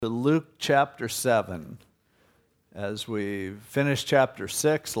To Luke chapter 7. As we finished chapter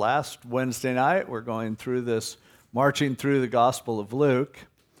 6 last Wednesday night, we're going through this, marching through the Gospel of Luke.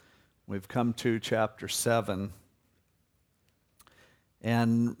 We've come to chapter 7.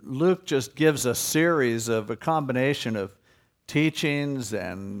 And Luke just gives a series of a combination of teachings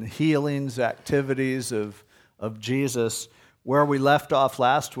and healings, activities of Jesus. Where we left off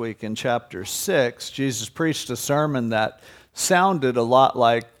last week in chapter 6, Jesus preached a sermon that sounded a lot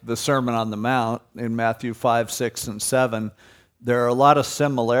like the Sermon on the Mount in Matthew 5, 6, and 7. There are a lot of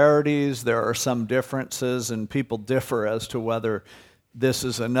similarities. There are some differences, and people differ as to whether this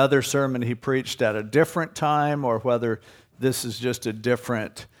is another sermon he preached at a different time or whether this is just a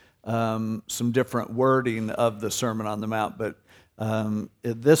different, some different wording of the Sermon on the Mount. But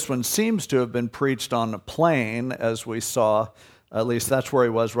this one seems to have been preached on a plain, as we saw. At least that's where he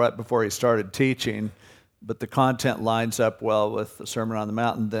was right before he started teaching. But the content lines up well with the Sermon on the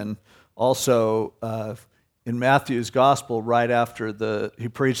Mount. And then also in Matthew's Gospel, right after he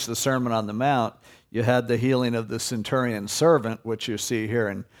preached the Sermon on the Mount, you had the healing of the centurion's servant, which you see here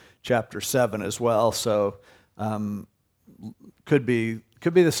in chapter 7 as well. So could be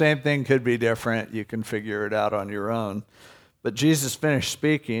the same thing, could be different. You can figure it out on your own. But Jesus finished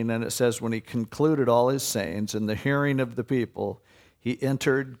speaking, and it says, when he concluded all his sayings in the hearing of the people, he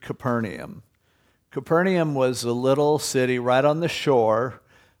entered Capernaum. Capernaum was a little city right on the shore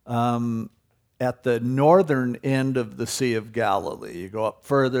at the northern end of the Sea of Galilee. You go up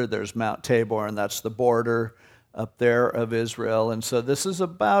further, there's Mount Tabor, and that's the border up there of Israel. And so this is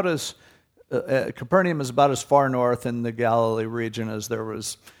about Capernaum is about as far north in the Galilee region as there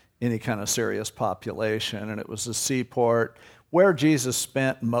was any kind of serious population. And it was a seaport where Jesus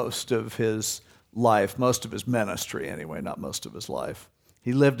spent most of his life, most of his ministry anyway, not most of his life.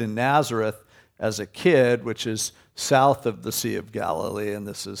 He lived in Nazareth as a kid, which is south of the Sea of Galilee, and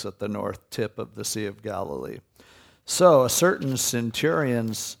this is at the north tip of the Sea of Galilee. So a certain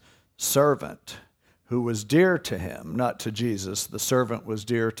centurion's servant, who was dear to him, not to Jesus, the servant was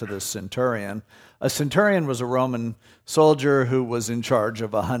dear to the centurion. A centurion was a Roman soldier who was in charge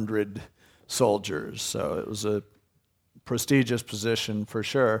of 100 soldiers, so it was a prestigious position for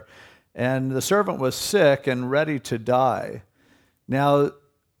sure. And the servant was sick and ready to die. Now,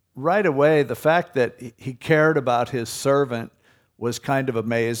 right away, the fact that he cared about his servant was kind of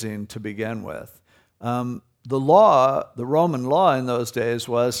amazing to begin with. The Roman law in those days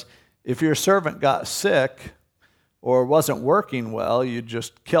was if your servant got sick or wasn't working well, you'd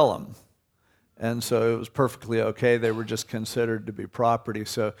just kill him. And so it was perfectly okay. They were just considered to be property.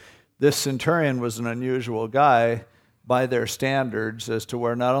 So this centurion was an unusual guy by their standards as to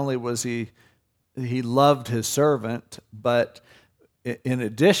where not only was he loved his servant, but in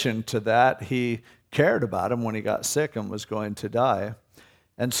addition to that, he cared about him when he got sick and was going to die.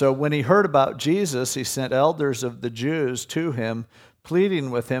 And so when he heard about Jesus, he sent elders of the Jews to him, pleading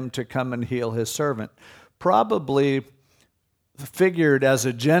with him to come and heal his servant. Probably figured as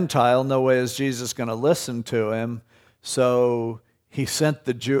a Gentile, no way is Jesus going to listen to him. So he sent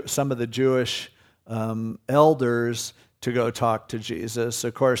some of the Jewish elders to go talk to Jesus.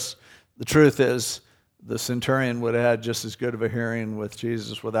 Of course, the truth is, the centurion would have had just as good of a hearing with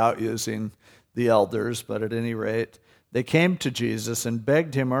Jesus without using the elders, but at any rate, they came to Jesus and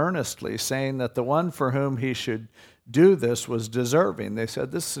begged him earnestly, saying that the one for whom he should do this was deserving. They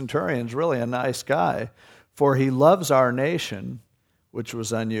said, this centurion's really a nice guy, for he loves our nation, which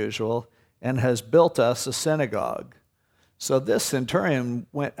was unusual, and has built us a synagogue. So this centurion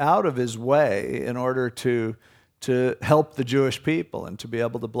went out of his way in order to help the Jewish people and to be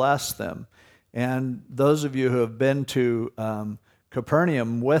able to bless them. And those of you who have been to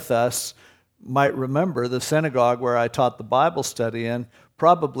Capernaum with us might remember the synagogue where I taught the Bible study in,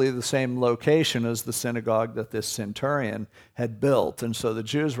 probably the same location as the synagogue that this centurion had built. And so the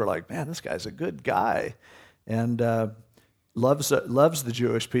Jews were like, man, this guy's a good guy, and loves the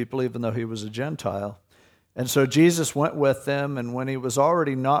Jewish people, even though he was a Gentile. And so Jesus went with them, and when he was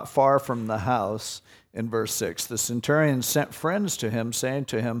already not far from the house, in verse 6, the centurion sent friends to him, saying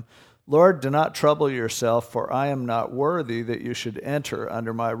to him, Lord, do not trouble yourself, for I am not worthy that you should enter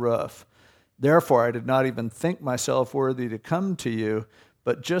under my roof. Therefore, I did not even think myself worthy to come to you,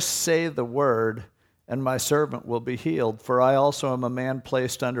 but just say the word, and my servant will be healed. For I also am a man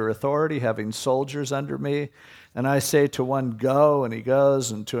placed under authority, having soldiers under me. And I say to one, go, and he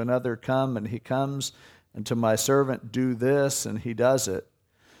goes, and to another, come, and he comes, and to my servant, do this, and he does it.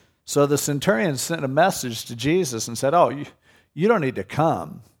 So the centurion sent a message to Jesus and said, you don't need to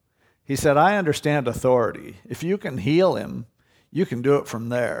come. He said, I understand authority. If you can heal him, you can do it from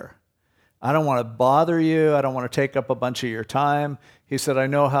there. I don't want to bother you. I don't want to take up a bunch of your time. He said, I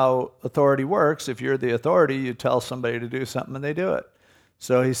know how authority works. If you're the authority, you tell somebody to do something and they do it.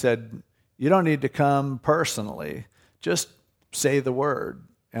 So he said, you don't need to come personally. Just say the word,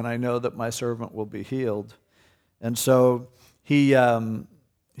 and I know that my servant will be healed. And so he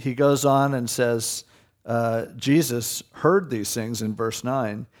goes on and says, Jesus heard these things in verse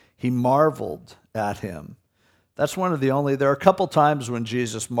 9. He marveled at him. That's one of the only, there are a couple times when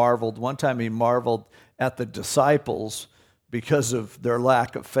Jesus marveled. One time he marveled at the disciples because of their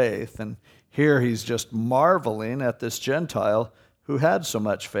lack of faith. And here he's just marveling at this Gentile who had so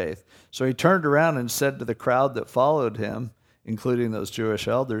much faith. So he turned around and said to the crowd that followed him, including those Jewish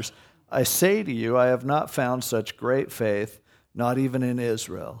elders, I say to you, I have not found such great faith, not even in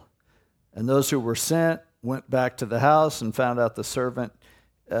Israel. And those who were sent went back to the house and found out the servant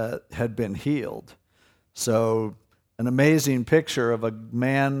had been healed. So an amazing picture of a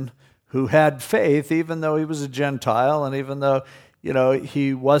man who had faith, even though he was a Gentile, and even though,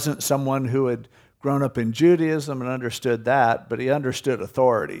 he wasn't someone who had grown up in Judaism and understood that, but he understood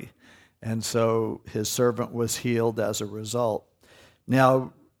authority. And so his servant was healed as a result.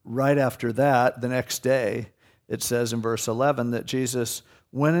 Now, right after that, the next day, it says in verse 11 that Jesus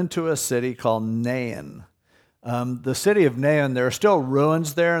went into a city called Nain. The city of Nain, there are still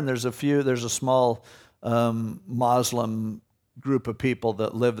ruins there, and there's a small Muslim group of people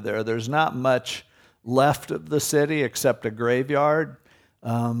that live there. There's not much left of the city except a graveyard,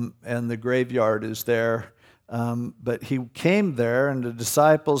 and the graveyard is there. But he came there, and the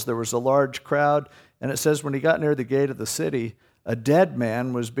disciples, there was a large crowd, and it says when he got near the gate of the city, a dead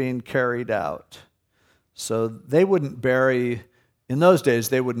man was being carried out. So in those days,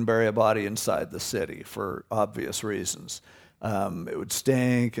 they wouldn't bury a body inside the city for obvious reasons. It would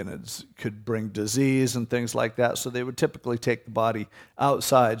stink, and it could bring disease and things like that. So they would typically take the body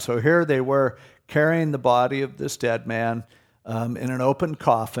outside. So here they were carrying the body of this dead man in an open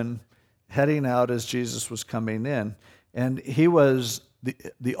coffin, heading out as Jesus was coming in. And he was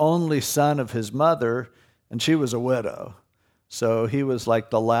the only son of his mother, and she was a widow. So he was like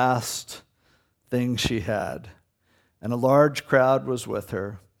the last thing she had. And a large crowd was with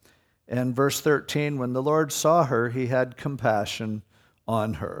her. And verse 13, when the Lord saw her, he had compassion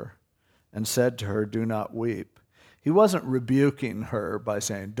on her and said to her, do not weep. He wasn't rebuking her by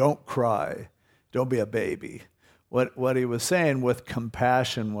saying, don't cry, don't be a baby. What he was saying with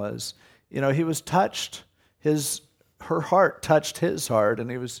compassion was, he was touched, her heart touched his heart, and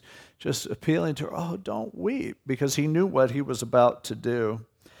he was just appealing to her, oh, don't weep, because he knew what he was about to do.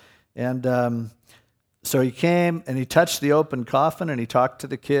 And so he came and he touched the open coffin and he talked to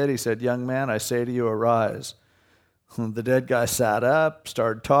the kid. He said, young man, I say to you, arise. The dead guy sat up,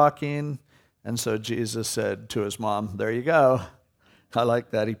 started talking, and so Jesus said to his mom, there you go. I like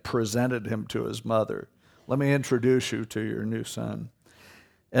that. He presented him to his mother. Let me introduce you to your new son.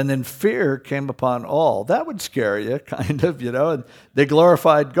 And then fear came upon all. That would scare you, kind of, and they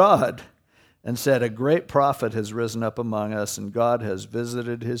glorified God and said, a great prophet has risen up among us, and God has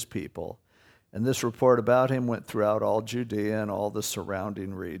visited his people. And this report about him went throughout all Judea and all the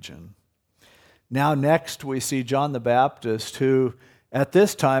surrounding region. Now next we see John the Baptist, who at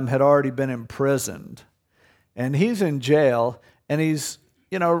this time had already been imprisoned. And he's in jail, and he's,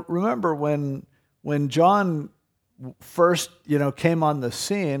 remember when John first, came on the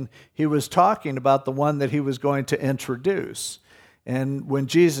scene, he was talking about the one that he was going to introduce. And when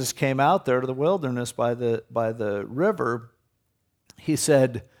Jesus came out there to the wilderness by the river, he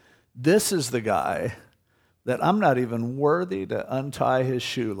said, this is the guy that I'm not even worthy to untie his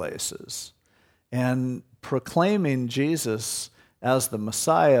shoelaces. And proclaiming Jesus as the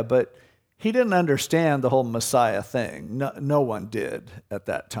Messiah, but he didn't understand the whole Messiah thing. No one did at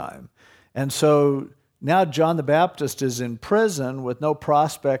that time. And so now John the Baptist is in prison with no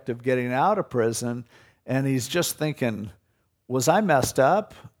prospect of getting out of prison, and he's just thinking, was I messed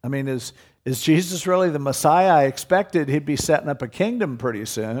up? I mean, is Jesus really the Messiah? I expected he'd be setting up a kingdom pretty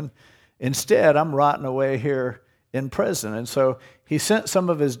soon. Instead, I'm rotting away here in prison. And so he sent some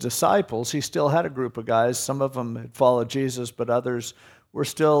of his disciples. He still had a group of guys. Some of them had followed Jesus, but others were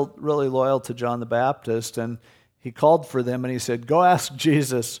still really loyal to John the Baptist. And he called for them and he said, go ask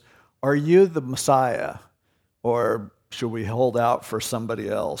Jesus, are you the Messiah? Or should we hold out for somebody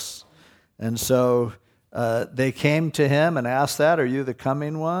else? And so they came to him and asked that, are you the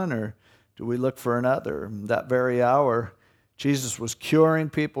coming one, or do we look for another? That very hour, Jesus was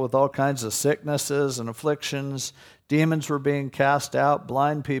curing people with all kinds of sicknesses and afflictions. Demons were being cast out.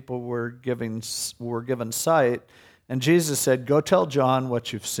 Blind people were given sight. And Jesus said, go tell John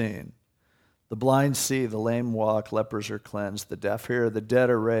what you've seen. The blind see, the lame walk, lepers are cleansed, the deaf hear, the dead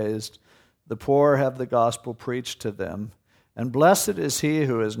are raised, the poor have the gospel preached to them, and blessed is he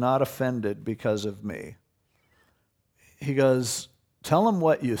who is not offended because of me. He goes, tell them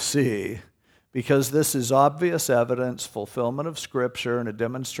what you see, because this is obvious evidence, fulfillment of Scripture, and a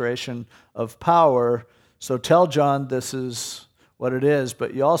demonstration of power. So tell John this is what it is,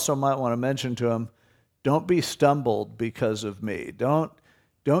 but you also might want to mention to him, don't be stumbled because of me. Don't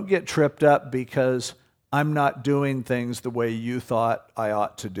get tripped up because I'm not doing things the way you thought I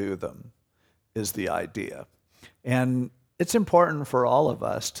ought to do them, is the idea. And it's important for all of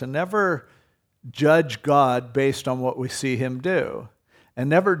us to never judge God based on what we see him do, and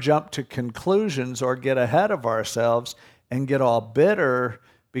never jump to conclusions or get ahead of ourselves and get all bitter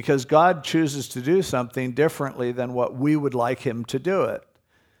because God chooses to do something differently than what we would like him to do it.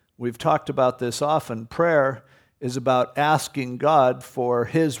 We've talked about this often. Prayer is about asking God for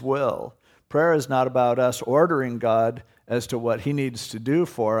his will. Prayer is not about us ordering God as to what he needs to do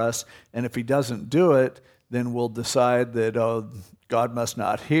for us, and if he doesn't do it, then we'll decide that, God must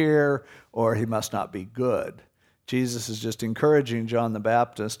not hear or he must not be good. Jesus is just encouraging John the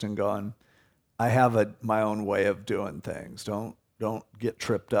Baptist and going, I have my own way of doing things. Don't get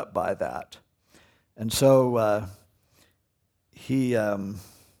tripped up by that. And so he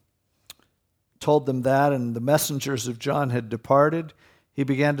told them that, and the messengers of John had departed. He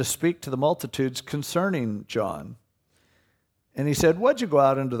began to speak to the multitudes concerning John. And he said, what'd you go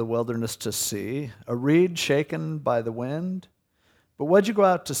out into the wilderness to see? A reed shaken by the wind? But what'd you go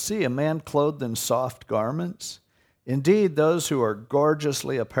out to see? A man clothed in soft garments? Indeed, those who are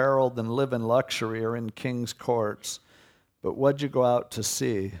gorgeously apparelled and live in luxury are in king's courts. But what'd you go out to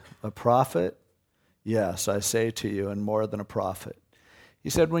see? A prophet? Yes, I say to you, and more than a prophet. He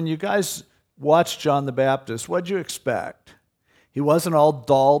said, when you guys watched John the Baptist, what'd you expect? He wasn't all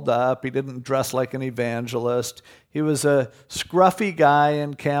dolled up. He didn't dress like an evangelist. He was a scruffy guy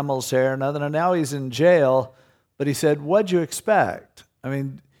in camel's hair. And now he's in jail. But he said, what'd you expect? I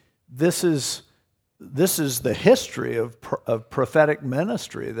mean, this is the history of prophetic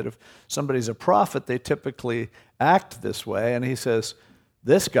ministry, that if somebody's a prophet, they typically act this way. And he says,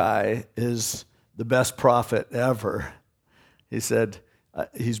 this guy is the best prophet ever. He said,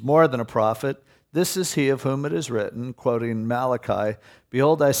 he's more than a prophet. This is he of whom it is written, quoting Malachi,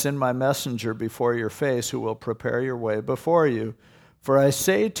 behold, I send my messenger before your face who will prepare your way before you. For I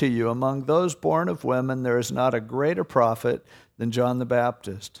say to you, among those born of women, there is not a greater prophet than John the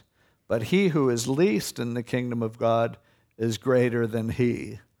Baptist. But he who is least in the kingdom of God is greater than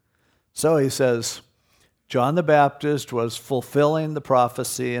he. So he says, John the Baptist was fulfilling the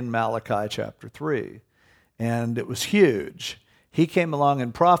prophecy in Malachi chapter 3. And it was huge. He came along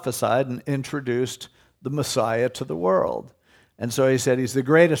and prophesied and introduced the Messiah to the world. And so he said he's the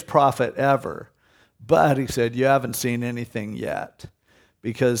greatest prophet ever. But he said, you haven't seen anything yet.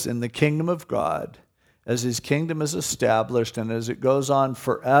 Because in the kingdom of God, as his kingdom is established and as it goes on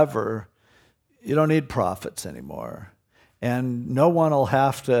forever, you don't need prophets anymore. And no one will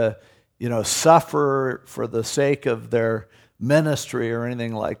have to, suffer for the sake of their ministry or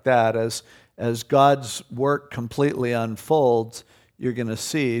anything like that. As God's work completely unfolds, you're going to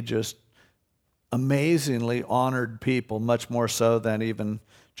see just amazingly honored people, much more so than even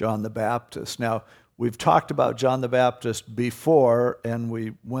John the Baptist. Now, we've talked about John the Baptist before, and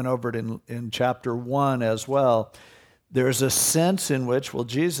we went over it in chapter 1 as well. There's a sense in which,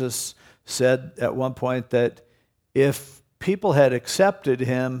 Jesus said at one point that if people had accepted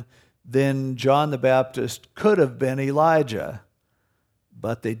him, then John the Baptist could have been Elijah.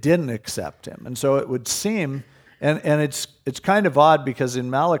 But they didn't accept him. And so it would seem, and it's kind of odd because in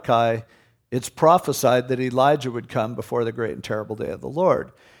Malachi, it's prophesied that Elijah would come before the great and terrible day of the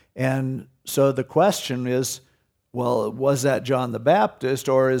Lord. And so the question is, well, was that John the Baptist,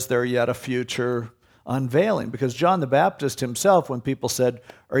 or is there yet a future unveiling? Because John the Baptist himself, when people said,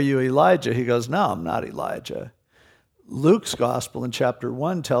 are you Elijah? He goes, no, I'm not Elijah. Luke's gospel in chapter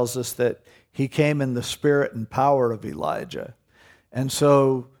 1 tells us that he came in the spirit and power of Elijah. And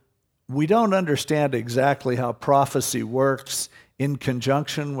so we don't understand exactly how prophecy works in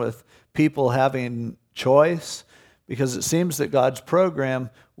conjunction with people having choice, because it seems that God's program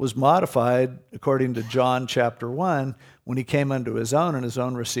was modified according to John chapter 1 when he came unto his own and his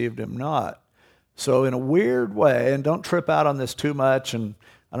own received him not. So in a weird way, and don't trip out on this too much, and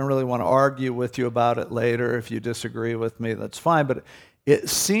I don't really want to argue with you about it later. If you disagree with me, that's fine. But it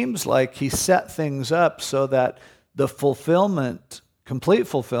seems like he set things up so that the complete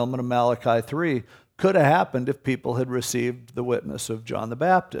fulfillment of Malachi 3 could have happened if people had received the witness of John the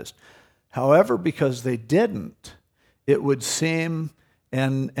Baptist. However, because they didn't, it would seem,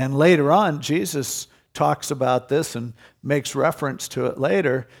 and later on, Jesus talks about this and makes reference to it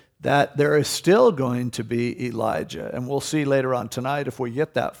later, that there is still going to be Elijah. And we'll see later on tonight, if we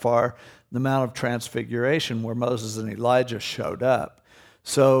get that far, the Mount of Transfiguration where Moses and Elijah showed up.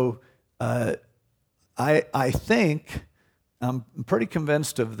 So I think, I'm pretty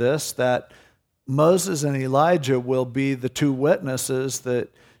convinced of this, that Moses and Elijah will be the two witnesses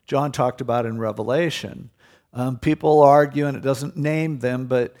that John talked about in Revelation. People argue, and it doesn't name them,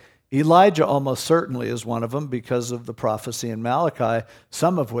 but Elijah almost certainly is one of them because of the prophecy in Malachi,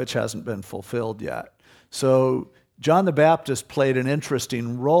 some of which hasn't been fulfilled yet. So John the Baptist played an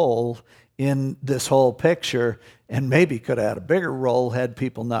interesting role in this whole picture, and maybe could have had a bigger role had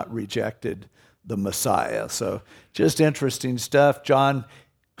people not rejected the Messiah. So just interesting stuff. John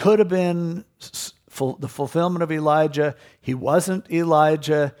could have been the fulfillment of Elijah. He wasn't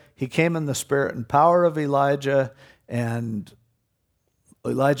Elijah. He came in the spirit and power of Elijah, and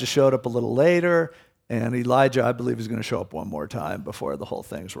Elijah showed up a little later, and Elijah, I believe, is going to show up one more time before the whole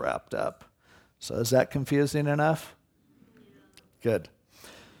thing's wrapped up. So is that confusing enough? Good.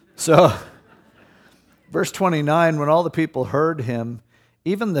 So, verse 29, when all the people heard him,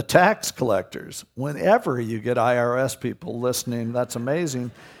 even the tax collectors, whenever you get IRS people listening, that's amazing.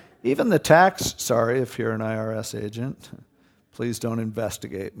 Even the sorry if you're an IRS agent, please don't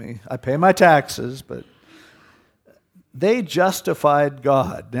investigate me. I pay my taxes, but they justified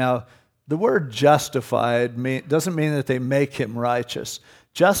God. Now, the word justified doesn't mean that they make him righteous.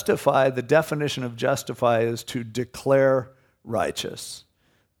 Justify, the definition of justify is to declare righteous.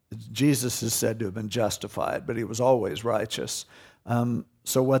 Jesus is said to have been justified, but he was always righteous.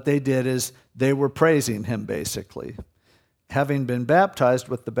 So what they did is they were praising him, basically, having been baptized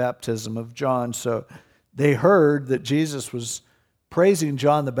with the baptism of John. So they heard that Jesus was praising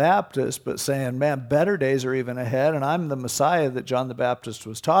John the Baptist, but saying, man, better days are even ahead, and I'm the Messiah that John the Baptist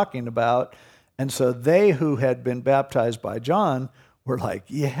was talking about. And so they who had been baptized by John were like,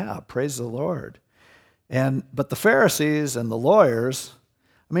 yeah, praise the Lord. But the Pharisees and the lawyers,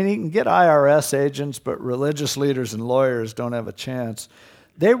 I mean, you can get IRS agents, but religious leaders and lawyers don't have a chance.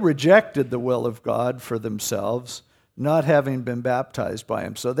 They rejected the will of God for themselves, not having been baptized by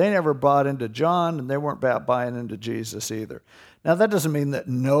him. So they never bought into John, and they weren't buying into Jesus either. Now, that doesn't mean that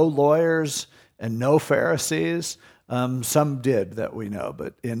no lawyers and no Pharisees, some did that we know,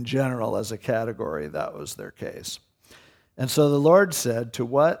 but in general, as a category, that was their case. And so the Lord said, to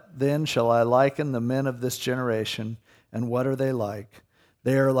what then shall I liken the men of this generation, and what are they like?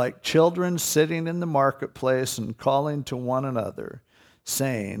 They are like children sitting in the marketplace and calling to one another,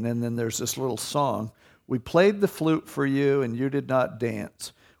 saying, and then there's this little song, we played the flute for you, and you did not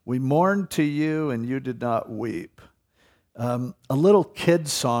dance. We mourned to you, and you did not weep. A little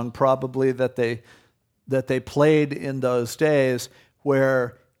kid's song probably that they played in those days,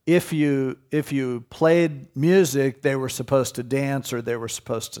 where if you played music, they were supposed to dance or they were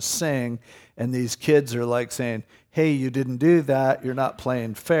supposed to sing, and these kids are like saying, hey, you didn't do that, you're not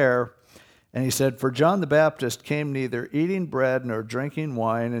playing fair. And he said, for John the Baptist came neither eating bread nor drinking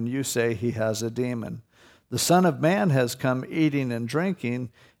wine, and you say he has a demon. The Son of Man has come eating and drinking,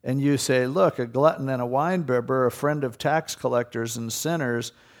 and you say, look, a glutton and a winebibber, a friend of tax collectors and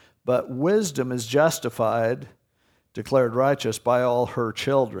sinners, but wisdom is justified, declared righteous by all her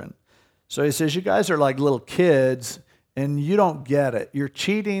children. So he says, you guys are like little kids, and you don't get it. You're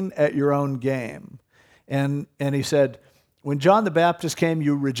cheating at your own game. And he said, when John the Baptist came,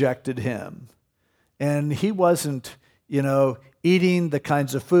 you rejected him. And he wasn't, eating the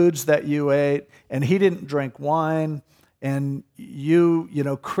kinds of foods that you ate, and he didn't drink wine, and you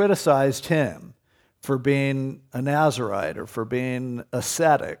criticized him for being a Nazirite or for being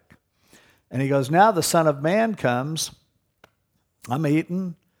ascetic. And he goes, now the Son of Man comes, I'm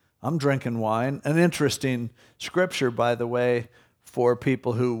eating, I'm drinking wine. An interesting scripture, by the way, for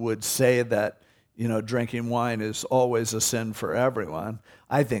people who would say that, drinking wine is always a sin for everyone.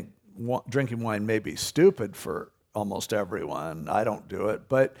 I think drinking wine may be stupid for almost everyone. I don't do it.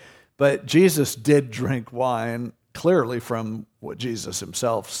 But Jesus did drink wine, clearly from what Jesus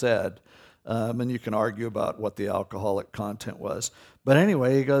himself said. And you can argue about what the alcoholic content was. But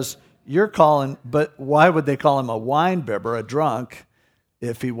anyway, he goes, but why would they call him a winebibber, a drunk,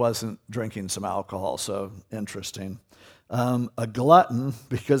 if he wasn't drinking some alcohol? So interesting. A glutton,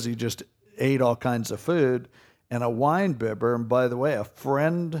 because he just ate all kinds of food, and a winebibber, and by the way, a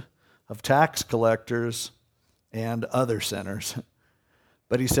friend of tax collectors and other sinners.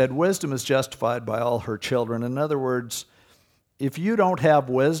 But he said, wisdom is justified by all her children. In other words, if you don't have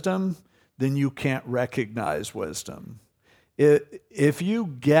wisdom, then you can't recognize wisdom. If you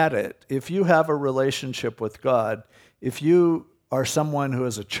get it, if you have a relationship with God, if you are someone who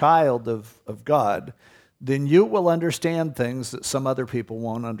is a child of God, then you will understand things that some other people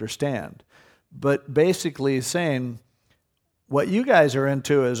won't understand. But basically he's saying, what you guys are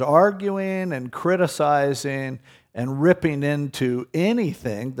into is arguing and criticizing and ripping into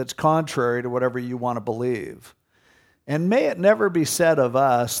anything that's contrary to whatever you want to believe. And may it never be said of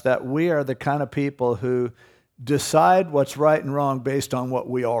us that we are the kind of people who decide what's right and wrong based on what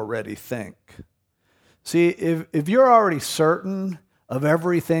we already think. See, if you're already certain of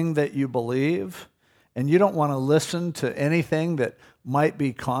everything that you believe, and you don't want to listen to anything that might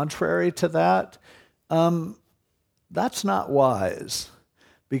be contrary to that, that's not wise.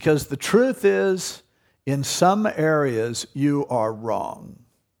 Because the truth is, in some areas, you are wrong.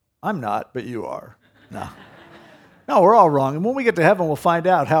 I'm not, but you are. No. No, we're all wrong. And when we get to heaven, we'll find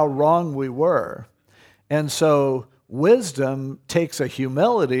out how wrong we were. And so wisdom takes a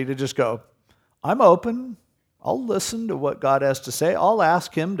humility to just go, I'm open. I'll listen to what God has to say. I'll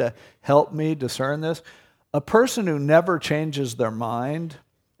ask him to help me discern this. A person who never changes their mind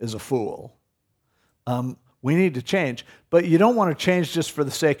is a fool. We need to change. But you don't want to change just for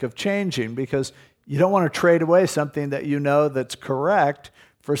the sake of changing, because you don't want to trade away something that you know that's correct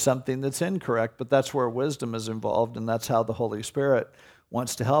for something that's incorrect. But that's where wisdom is involved, and that's how the Holy Spirit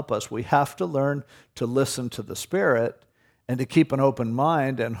wants to help us. We have to learn to listen to the Spirit and to keep an open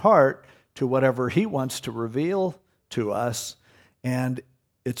mind and heart to whatever he wants to reveal to us. And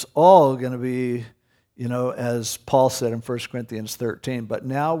it's all going to be, as Paul said in 1 Corinthians 13, but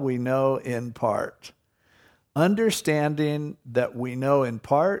now we know in part. Understanding that we know in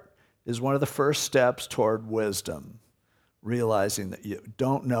part is one of the first steps toward wisdom. Realizing that you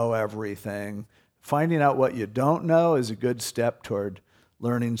don't know everything. Finding out what you don't know is a good step toward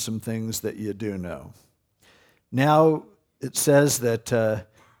learning some things that you do know. Now it says that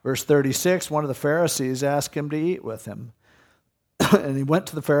verse 36, one of the Pharisees asked him to eat with him. And he went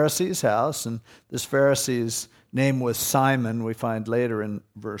to the Pharisee's house, and this Pharisee's name was Simon, we find later in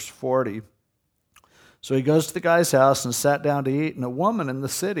verse 40. So he goes to the guy's house and sat down to eat, and a woman in the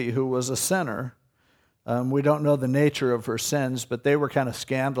city who was a sinner, we don't know the nature of her sins, but they were kind of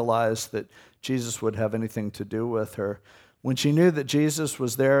scandalized that Jesus would have anything to do with her. When she knew that Jesus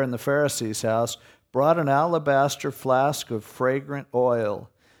was there in the Pharisee's house, brought an alabaster flask of fragrant oil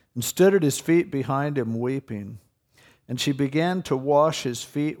and stood at his feet behind him weeping. And she began to wash his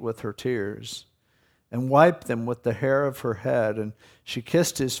feet with her tears and wiped them with the hair of her head. And she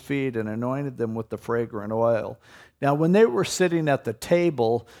kissed his feet and anointed them with the fragrant oil. Now, when they were sitting at the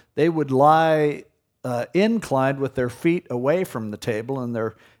table, they would lie inclined with their feet away from the table and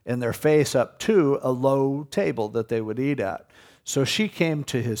their face up to a low table that they would eat at. So she came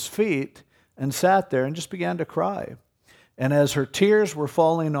to his feet and sat there and just began to cry. And as her tears were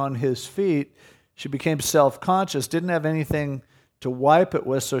falling on his feet, she became self-conscious, didn't have anything to wipe it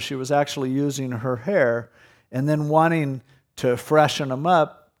with, so she was actually using her hair, and then wanting to freshen them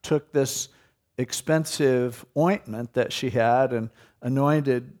up, took this expensive ointment that she had and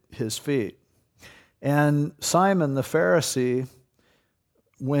anointed his feet. And Simon the Pharisee,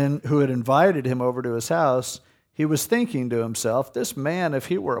 who had invited him over to his house, he was thinking to himself, this man, if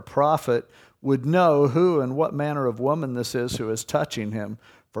he were a prophet, would know who and what manner of woman this is who is touching him,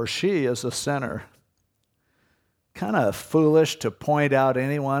 for she is a sinner. Kind of foolish to point out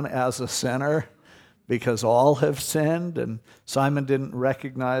anyone as a sinner, because all have sinned, and Simon didn't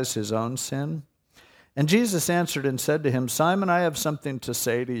recognize his own sin. And Jesus answered and said to him, Simon, I have something to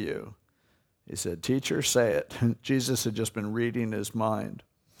say to you. He said, Teacher, say it. Jesus had just been reading his mind.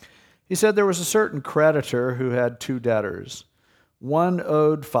 He said, there was a certain creditor who had two debtors. One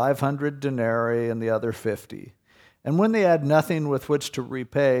owed 500 denarii and the other 50. And when they had nothing with which to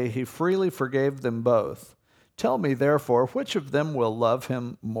repay, he freely forgave them both. Tell me, therefore, which of them will love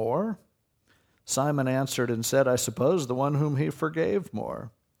him more? Simon answered and said, I suppose the one whom he forgave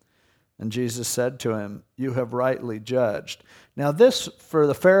more. And Jesus said to him, you have rightly judged. Now this, for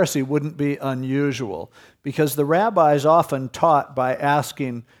the Pharisee, wouldn't be unusual, because the rabbis often taught by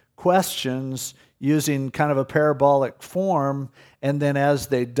asking questions using kind of a parabolic form, and then as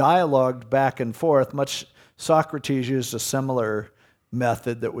they dialogued back and forth, Socrates used a similar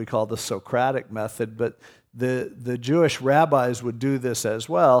method that we call the Socratic method, but the Jewish rabbis would do this as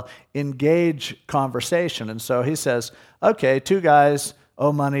well, engage conversation. And so he says, okay, two guys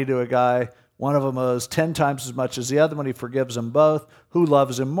owe money to a guy. One of them owes 10 times as much as the other one. He forgives them both. Who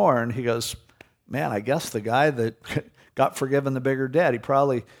loves him more? And he goes, man, I guess the guy that got forgiven the bigger debt.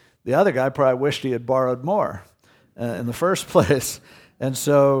 The other guy probably wished he had borrowed more in the first place. And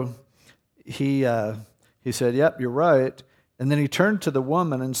so he said, yep, you're right. And then he turned to the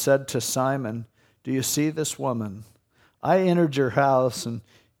woman and said to Simon, do you see this woman? I entered your house, and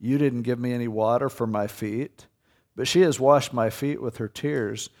You didn't give me any water for my feet, but she has washed my feet with her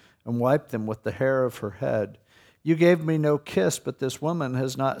tears and wiped them with the hair of her head. You gave me no kiss, but this woman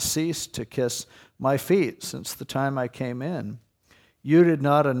has not ceased to kiss my feet since the time I came in. You did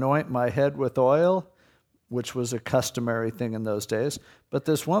not anoint my head with oil, which was a customary thing in those days, but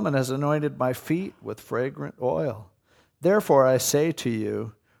this woman has anointed my feet with fragrant oil. Therefore I say to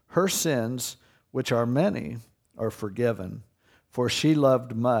you, her sins, which are many, are forgiven, for she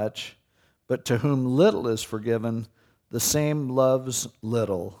loved much, but to whom little is forgiven, the same loves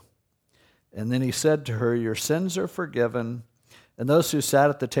little. And then he said to her, your sins are forgiven. And those who sat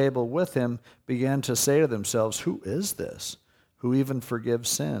at the table with him began to say to themselves, who is this who even forgives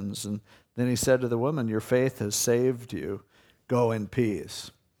sins? And then he said to the woman, your faith has saved you. Go in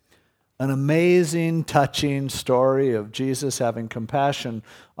peace. An amazing, touching story of Jesus having compassion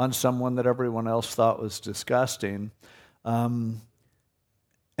on someone that everyone else thought was disgusting. And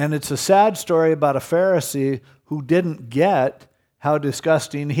it's a sad story about a Pharisee who didn't get how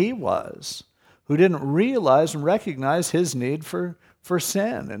disgusting he was, who didn't realize and recognize his need for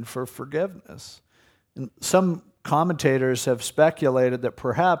sin and for forgiveness. And some commentators have speculated that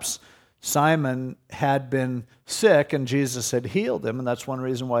perhaps Simon had been sick and Jesus had healed him, and that's one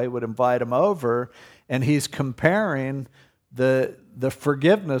reason why he would invite him over. And he's comparing the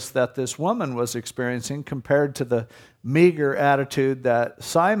forgiveness that this woman was experiencing compared to the meager attitude that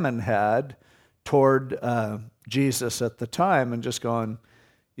Simon had toward Jesus at the time, and just going,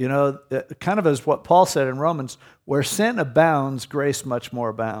 kind of as what Paul said in Romans, where sin abounds, grace much more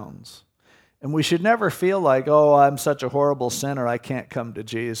abounds. And we should never feel like, oh, I'm such a horrible sinner, I can't come to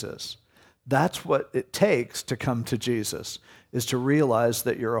Jesus. That's what it takes to come to Jesus, is to realize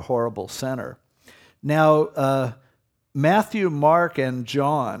that you're a horrible sinner. Now, Matthew, Mark, and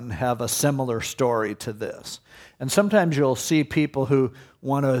John have a similar story to this. And sometimes you'll see people who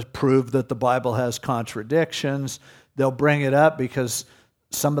want to prove that the Bible has contradictions. They'll bring it up because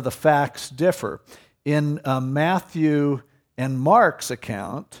some of the facts differ. In Matthew and Mark's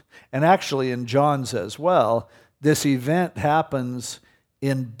account, and actually in John's as well, this event happens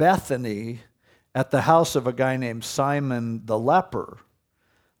in Bethany at the house of a guy named Simon the leper.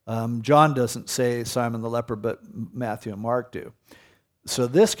 John doesn't say Simon the leper, but Matthew and Mark do. So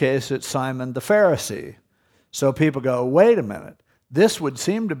this case, it's Simon the Pharisee. So people go, wait a minute. This would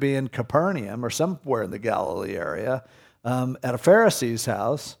seem to be in Capernaum or somewhere in the Galilee area at a Pharisee's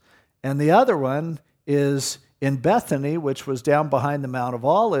house. And the other one is in Bethany, which was down behind the Mount of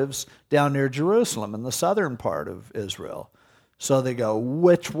Olives, down near Jerusalem in the southern part of Israel. So they go,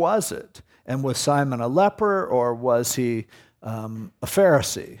 which was it? And was Simon a leper or was he a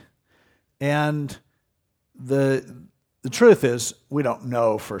Pharisee? And the truth is, we don't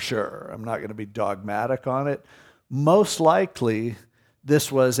know for sure. I'm not going to be dogmatic on it. Most likely,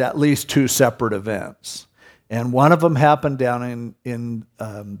 this was at least two separate events. And one of them happened down in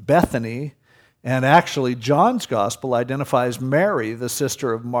Bethany. And actually, John's gospel identifies Mary, the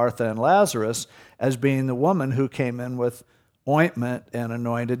sister of Martha and Lazarus, as being the woman who came in with ointment and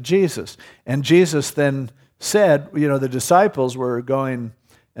anointed Jesus. And Jesus then said, the disciples were going,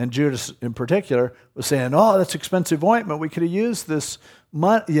 and Judas in particular was saying, oh, that's expensive ointment. We could have used this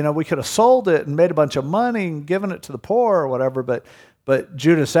money, we could have sold it and made a bunch of money and given it to the poor or whatever. But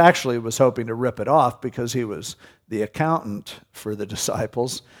Judas actually was hoping to rip it off because he was the accountant for the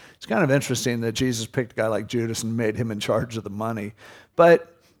disciples. It's kind of interesting that Jesus picked a guy like Judas and made him in charge of the money. But,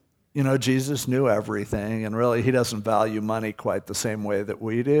 Jesus knew everything, and really he doesn't value money quite the same way that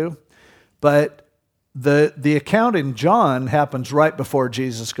we do. But the account in John happens right before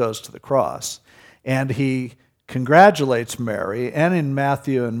Jesus goes to the cross. And he congratulates Mary, and in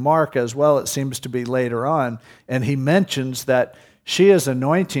Matthew and Mark as well, it seems to be later on, and he mentions that she is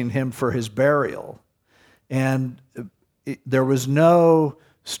anointing him for his burial. And there was no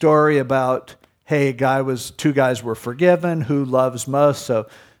story about, hey, two guys were forgiven, who loves most. So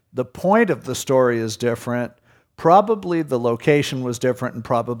the point of the story is different. Probably the location was different, and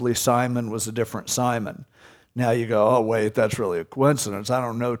probably Simon was a different Simon. Now you go, oh, wait, that's really a coincidence. I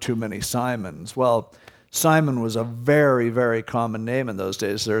don't know too many Simons. Well, Simon was a very, very common name in those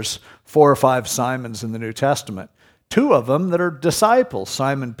days. There's 4 or 5 Simons in the New Testament. 2 of them that are disciples,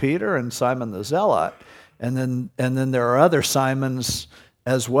 Simon Peter and Simon the Zealot. And then there are other Simons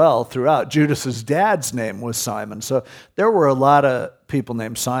as well throughout. Judas's dad's name was Simon. So there were a lot of people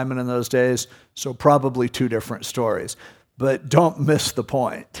named Simon in those days, so probably 2 different stories. But don't miss the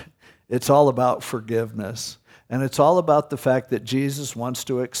point. It's all about forgiveness. And it's all about the fact that Jesus wants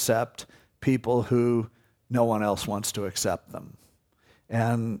to accept people who no one else wants to accept them.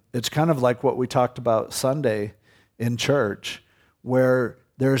 And it's kind of like what we talked about Sunday in church, where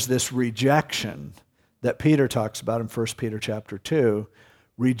there's this rejection that Peter talks about in 1 Peter chapter 2,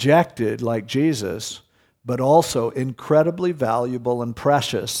 rejected like Jesus, but also incredibly valuable and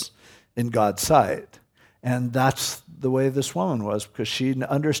precious in God's sight. And that's the way this woman was, because she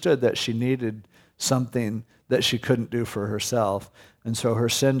understood that she needed something that she couldn't do for herself. And so her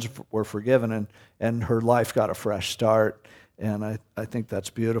sins were forgiven, and her life got a fresh start. And I think that's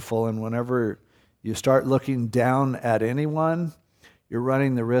beautiful. And whenever you start looking down at anyone, you're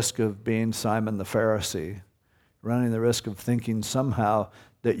running the risk of being Simon the Pharisee, running the risk of thinking somehow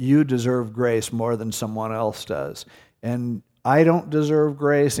that you deserve grace more than someone else does. And I don't deserve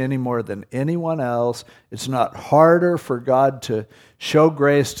grace any more than anyone else. It's not harder for God to show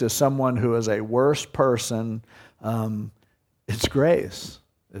grace to someone who is a worse person. It's grace.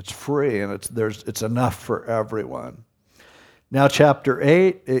 It's free, and it's enough for everyone. Now, chapter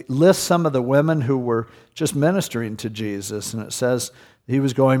 8, it lists some of the women who were just ministering to Jesus, and it says he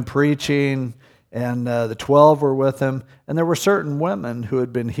was going preaching, and the 12 were with him, and there were certain women who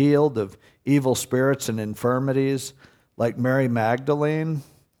had been healed of evil spirits and infirmities, like Mary Magdalene,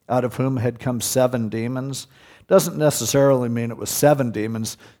 out of whom had come 7 demons. Doesn't necessarily mean it was 7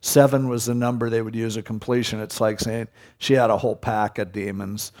 demons. 7 was the number they would use a completion. It's like saying she had a whole pack of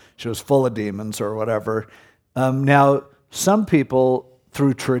demons. She was full of demons or whatever. Now, some people,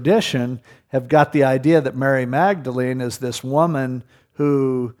 through tradition, have got the idea that Mary Magdalene is this woman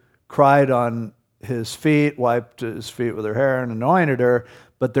who cried on his feet, wiped his feet with her hair, and anointed her,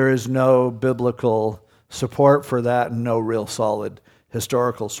 but there is no biblical support for that and no real solid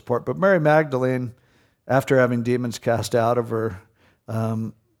historical support. But Mary Magdalene, after having demons cast out of her,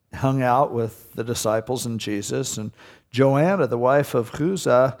 hung out with the disciples and Jesus. And Joanna, the wife of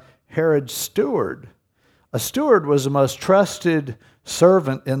Chuza, Herod's steward. A steward was the most trusted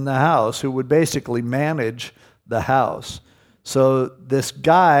servant in the house who would basically manage the house. So this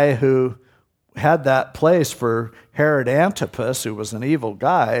guy who had that place for Herod Antipas, who was an evil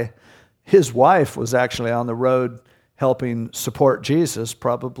guy, his wife was actually on the road helping support Jesus,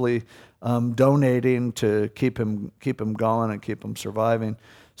 probably donating to keep him going and keep him surviving.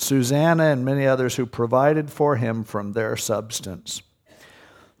 Susanna and many others who provided for him from their substance.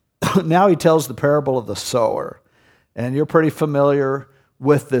 Now he tells the parable of the sower. And you're pretty familiar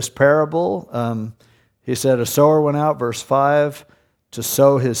with this parable. He said, a sower went out, verse 5, to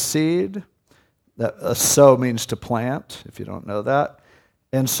sow his seed. Sow means to plant, if you don't know that.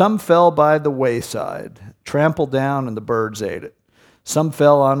 And some fell by the wayside, trampled down, and the birds ate it. Some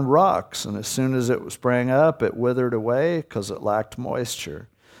fell on rocks, and as soon as it sprang up, it withered away because it lacked moisture.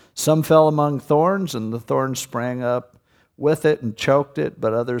 Some fell among thorns, and the thorns sprang up with it and choked it,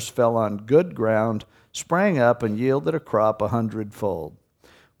 but others fell on good ground, sprang up, and yielded a crop 100-fold.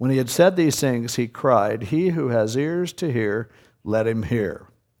 When he had said these things, he cried, "He who has ears to hear, let him hear."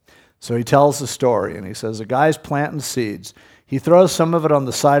 So he tells the story, and he says, a guy's planting seeds. He throws some of it on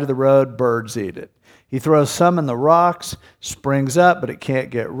the side of the road, birds eat it. He throws some in the rocks, springs up, but it can't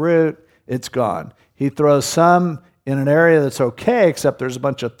get root, it's gone. He throws some in an area that's okay, except there's a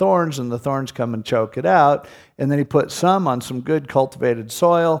bunch of thorns, and the thorns come and choke it out. And then he put some on some good cultivated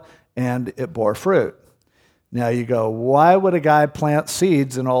soil, and it bore fruit. Now you go, why would a guy plant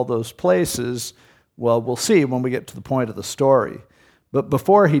seeds in all those places? Well, we'll see when we get to the point of the story. But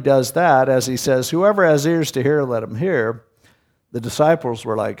before he does that, as he says, whoever has ears to hear, let him hear, the disciples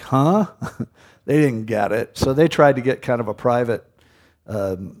were like, huh? They didn't get it. So they tried to get kind of a private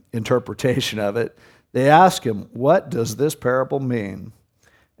interpretation of it. They asked him, what does this parable mean?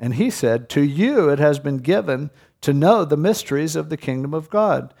 And he said, to you it has been given to know the mysteries of the kingdom of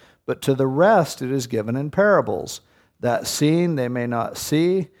God, but to the rest it is given in parables, that seeing they may not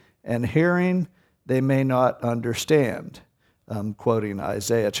see, and hearing they may not understand. I'm quoting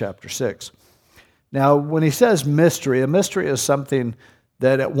Isaiah chapter 6. Now, when he says mystery, a mystery is something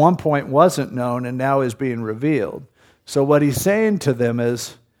that at one point wasn't known and now is being revealed. So what he's saying to them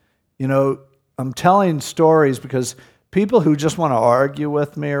is, I'm telling stories because people who just want to argue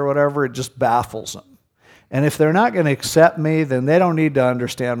with me or whatever, it just baffles them. And if they're not going to accept me, then they don't need to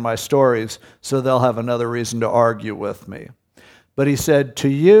understand my stories, so they'll have another reason to argue with me. But he said, to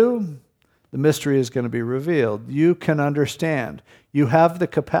you, the mystery is going to be revealed. You can understand. You have the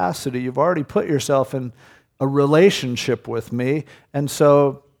capacity. You've already put yourself in a relationship with me, and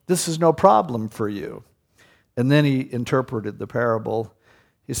so this is no problem for you. And then he interpreted the parable.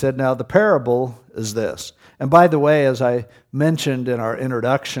 He said, now the parable is this. And by the way, as I mentioned in our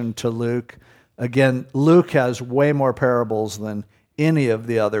introduction to Luke, again, Luke has way more parables than any of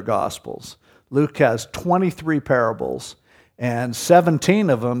the other Gospels. Luke has 23 parables, and 17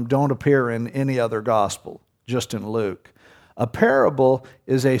 of them don't appear in any other Gospel, just in Luke. A parable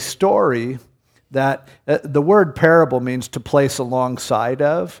is a story that, the word parable means to place alongside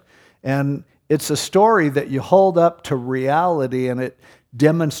of, and it's a story that you hold up to reality and it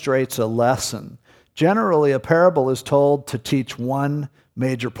demonstrates a lesson. Generally, a parable is told to teach one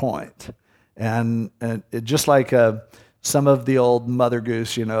major point. And it, just like some of the old Mother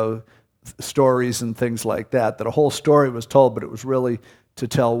Goose, stories and things like that a whole story was told, but it was really to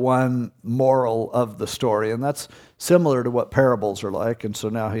tell one moral of the story. And that's similar to what parables are like, and so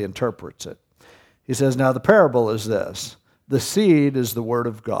now he interprets it. He says, now the parable is this: the seed is the word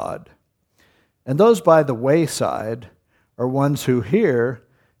of God. And those by the wayside are ones who hear,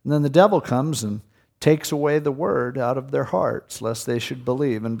 and then the devil comes and takes away the word out of their hearts, lest they should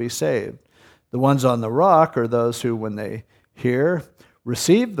believe and be saved. The ones on the rock are those who, when they hear,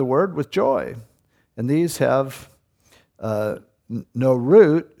 receive the word with joy. And these have no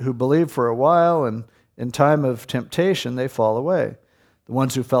root, who believe for a while, and in time of temptation they fall away. The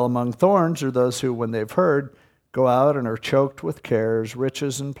ones who fell among thorns are those who, when they've heard, go out and are choked with cares,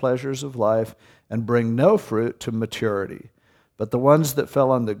 riches, and pleasures of life, and bring no fruit to maturity. But the ones that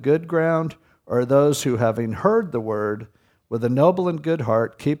fell on the good ground are those who, having heard the word, with a noble and good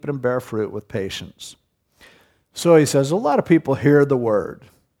heart, keep it and bear fruit with patience. So he says, a lot of people hear the word.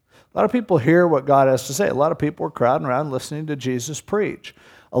 A lot of people hear what God has to say. A lot of people are crowding around listening to Jesus preach.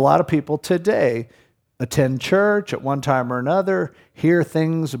 A lot of people today attend church at one time or another, hear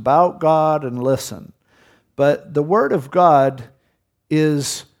things about God, and listen. But the Word of God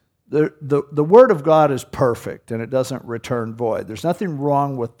is the Word of God is perfect, and it doesn't return void. There's nothing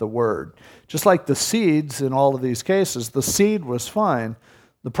wrong with the Word. Just like the seeds in all of these cases, the seed was fine.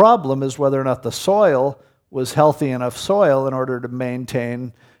 The problem is whether or not the soil was healthy enough soil in order to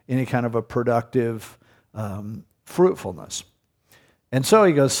maintain any kind of a productive fruitfulness. And so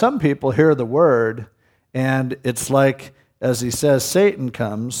he goes, some people hear the Word, and it's like, as he says, Satan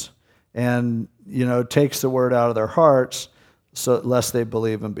comes and takes the word out of their hearts, so lest they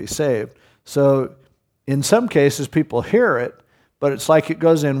believe and be saved. So in some cases, people hear it, but it's like it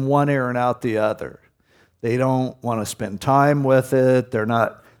goes in one ear and out the other. They don't want to spend time with it. They're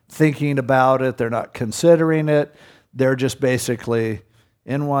not thinking about it. They're not considering it. They're just basically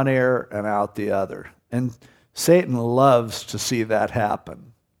in one ear and out the other. And Satan loves to see that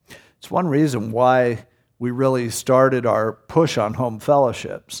happen. It's one reason why we really started our push on home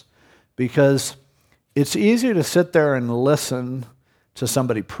fellowships, because it's easy to sit there and listen to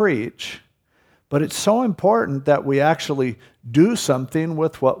somebody preach, but it's so important that we actually do something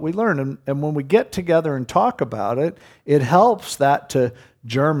with what we learn. And when we get together and talk about it, it helps that to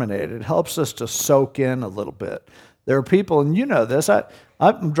germinate. It helps us to soak in a little bit. There are people, and you know this,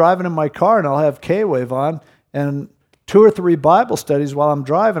 I'm driving in my car and I'll have K-Wave on, and 2 or 3 Bible studies while I'm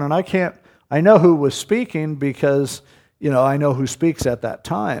driving, and I know who was speaking because, I know who speaks at that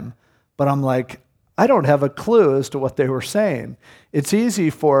time. But I'm like, I don't have a clue as to what they were saying. It's easy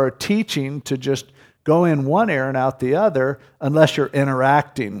for teaching to just go in one ear and out the other unless you're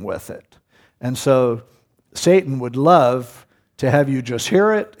interacting with it. And so Satan would love to have you just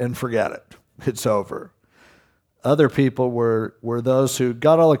hear it and forget it. It's over. Other people were those who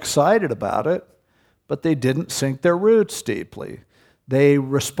got all excited about it, but they didn't sink their roots deeply. They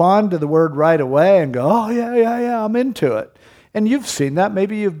respond to the word right away and go, oh, yeah, I'm into it. And you've seen that.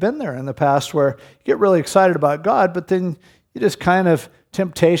 Maybe you've been there in the past where you get really excited about God, but then you just kind of,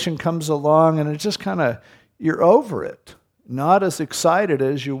 temptation comes along and it's just kind of, you're over it. Not as excited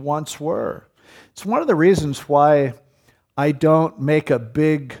as you once were. It's one of the reasons why I don't make a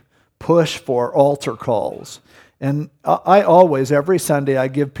big push for altar calls. And I always, every Sunday, I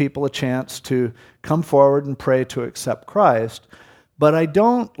give people a chance to come forward and pray to accept Christ. But I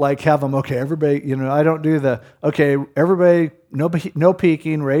don't have them, okay, everybody, I don't do everybody, no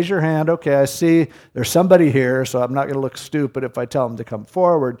peeking, raise your hand. Okay, I see there's somebody here, so I'm not going to look stupid if I tell them to come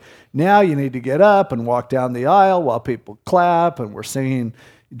forward. Now you need to get up and walk down the aisle while people clap, and we're singing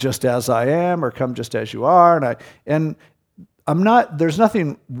Just As I Am or Come Just As You Are. And I'm not, there's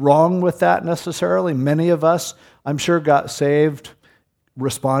nothing wrong with that necessarily. Many of us, I'm sure, got saved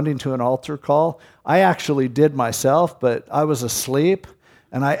responding to an altar call. I actually did myself, but I was asleep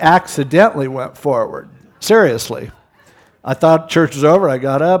and I accidentally went forward. Seriously. I thought church was over. I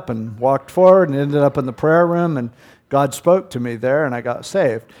got up and walked forward and ended up in the prayer room, and God spoke to me there and I got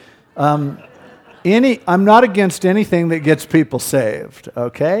saved. I'm not against anything that gets people saved,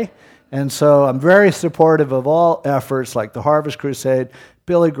 okay? And so I'm very supportive of all efforts like the Harvest Crusade,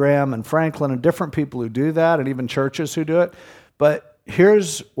 Billy Graham and Franklin and different people who do that, and even churches who do it. But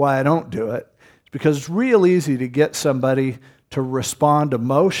here's why I don't do it. It's because it's real easy to get somebody to respond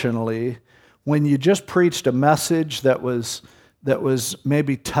emotionally when you just preached a message that was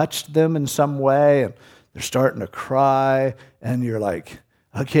maybe touched them in some way, and they're starting to cry, and you're like,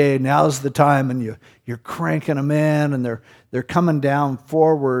 okay, now's the time, and you're cranking them in, and they're coming down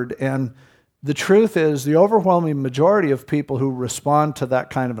forward. And the truth is, the overwhelming majority of people who respond to that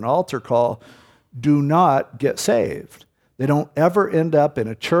kind of an altar call do not get saved. They don't ever end up in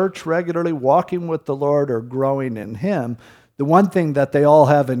a church regularly, walking with the Lord or growing in Him. The one thing that they all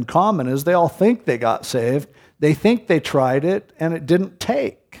have in common is they all think they got saved. They think they tried it, and it didn't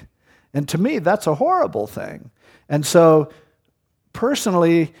take. And to me, that's a horrible thing. And so,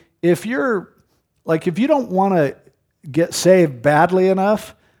 personally, if you don't want to get saved badly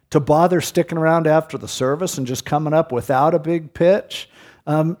enough to bother sticking around after the service and just coming up without a big pitch,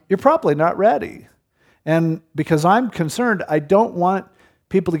 you're probably not ready. And because I'm concerned, I don't want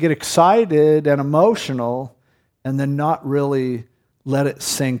people to get excited and emotional and then not really let it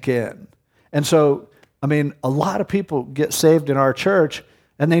sink in. And so, a lot of people get saved in our church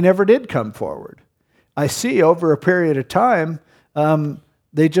and they never did come forward. I see over a period of time,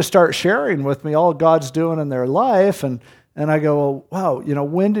 they just start sharing with me all God's doing in their life, and I go, well, wow,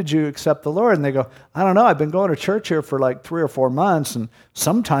 when did you accept the Lord? And they go, I don't know, I've been going to church here for like 3 or 4 months, and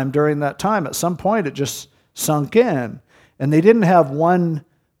sometime during that time, at some point, it just sunk in. And they didn't have one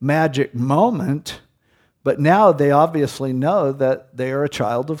magic moment, but now they obviously know that they are a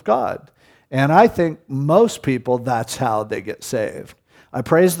child of God. And I think most people, that's how they get saved. I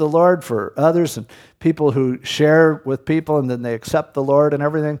praise the Lord for others and people who share with people and then they accept the Lord and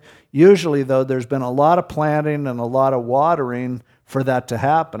everything. Usually, though, there's been a lot of planting and a lot of watering for that to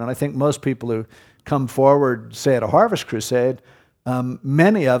happen. And I think most people who come forward, say at a Harvest Crusade,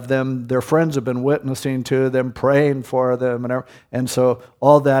 many of them, their friends have been witnessing to them, praying for them. And so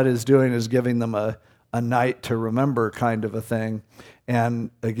all that is doing is giving them a night to remember kind of a thing.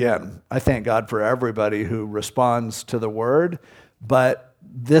 And again, I thank God for everybody who responds to the word. But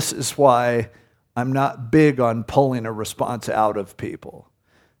this is why I'm not big on pulling a response out of people.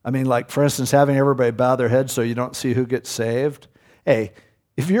 Like, for instance, having everybody bow their heads so you don't see who gets saved. Hey,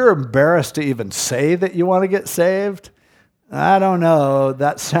 if you're embarrassed to even say that you want to get saved, I don't know.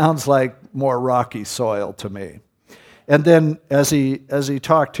 That sounds like more rocky soil to me. And then as he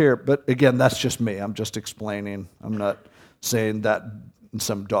talked here, but again, that's just me. I'm just explaining. I'm not saying that in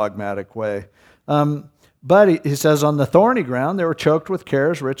some dogmatic way. But he says, on the thorny ground, they were choked with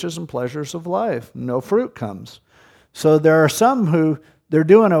cares, riches, and pleasures of life. No fruit comes. So there are some who, they're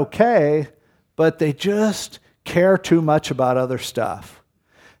doing okay, but they just care too much about other stuff.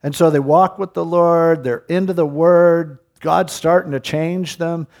 And so they walk with the Lord, they're into the Word, God's starting to change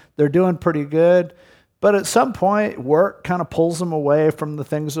them, they're doing pretty good. But at some point, work kind of pulls them away from the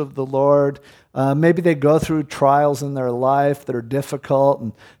things of the Lord. Maybe they go through trials in their life that are difficult,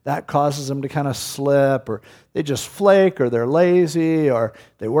 and that causes them to kind of slip, or they just flake, or they're lazy, or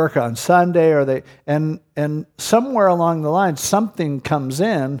they work on Sunday, or and somewhere along the line, something comes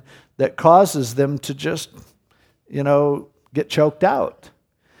in that causes them to just, get choked out,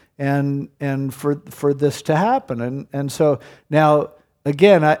 and for this to happen, and so now.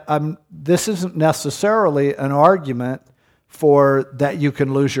 Again, this isn't necessarily an argument for that you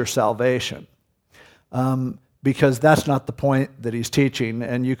can lose your salvation, because that's not the point that he's teaching,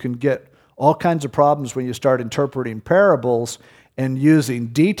 and you can get all kinds of problems when you start interpreting parables and using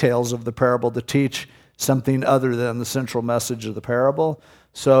details of the parable to teach something other than the central message of the parable.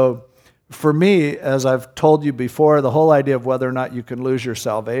 So for me, as I've told you before, the whole idea of whether or not you can lose your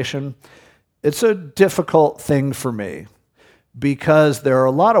salvation, it's a difficult thing for me, because there are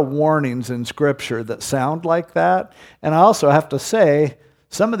a lot of warnings in Scripture that sound like that. And I also have to say,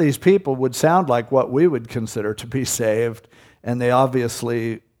 some of these people would sound like what we would consider to be saved, and they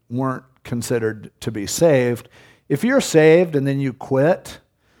obviously weren't considered to be saved. If you're saved and then you quit,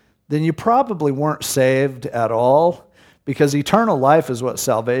 then you probably weren't saved at all, because eternal life is what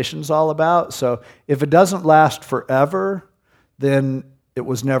salvation's all about. So if it doesn't last forever, then it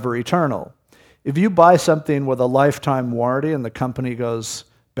was never eternal. If you buy something with a lifetime warranty and the company goes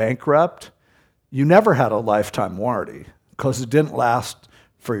bankrupt, you never had a lifetime warranty because it didn't last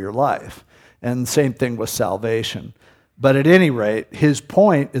for your life. And same thing with salvation. But at any rate, his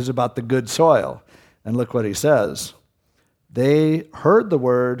point is about the good soil. And look what he says. They heard the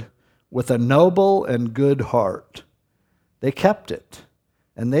word with a noble and good heart. They kept it,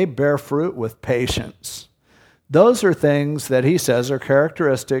 and they bear fruit with patience. Those are things that he says are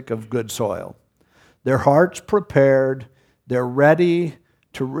characteristic of good soil. Their heart's prepared, they're ready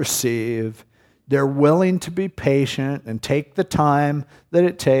to receive, they're willing to be patient and take the time that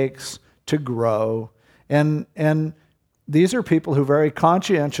it takes to grow. And these are people who very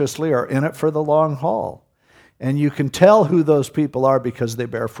conscientiously are in it for the long haul. And you can tell who those people are because they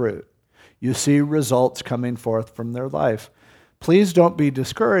bear fruit. You see results coming forth from their life. Please don't be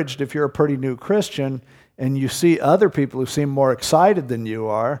discouraged if you're a pretty new Christian and you see other people who seem more excited than you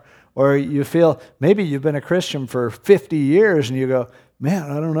are, or you feel maybe you've been a Christian for 50 years and you go, man,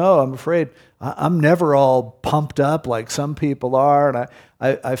 I don't know, I'm afraid I'm never all pumped up like some people are, and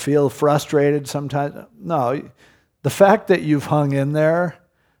I feel frustrated sometimes. No, the fact that you've hung in there,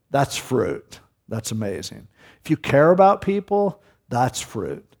 that's fruit. That's amazing. If you care about people, that's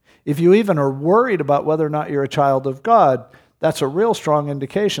fruit. If you even are worried about whether or not you're a child of God, that's a real strong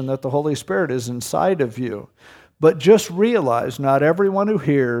indication that the Holy Spirit is inside of you. But just realize not everyone who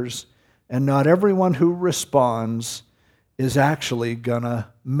hears and not everyone who responds is actually going to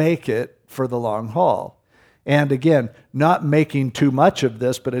make it for the long haul. And again, not making too much of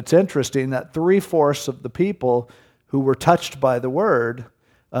this, but it's interesting that 3/4 of the people who were touched by the word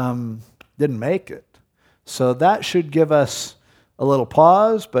didn't make it. So that should give us a little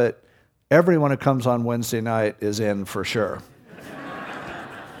pause, but everyone who comes on Wednesday night is in for sure.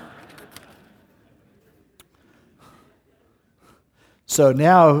 So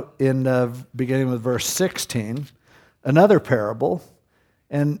now, beginning with verse 16, another parable,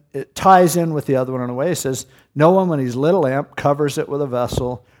 and it ties in with the other one in a way. It says, no one, when he's lit a lamp, covers it with a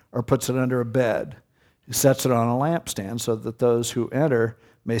vessel or puts it under a bed. He sets it on a lampstand so that those who enter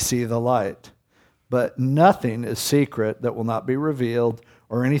may see the light. But nothing is secret that will not be revealed,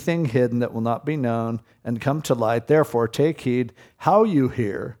 or anything hidden that will not be known and come to light. Therefore, take heed how you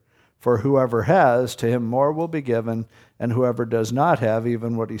hear. For whoever has, to him more will be given, and whoever does not have,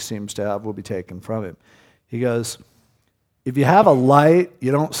 even what he seems to have will be taken from him. He goes, if you have a light,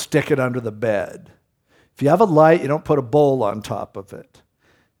 you don't stick it under the bed. If you have a light, you don't put a bowl on top of it.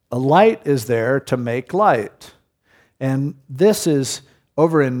 A light is there to make light. And this is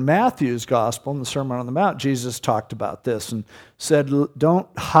over in Matthew's gospel, in the Sermon on the Mount, Jesus talked about this and said,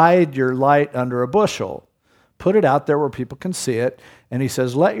 don't hide your light under a bushel. Put it out there where people can see it. And he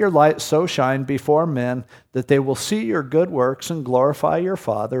says, let your light so shine before men that they will see your good works and glorify your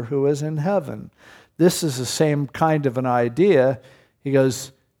Father who is in heaven. This is the same kind of an idea. He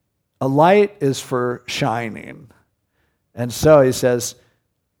goes, a light is for shining. And so he says,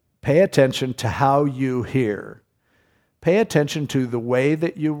 pay attention to how you hear. Pay attention to the way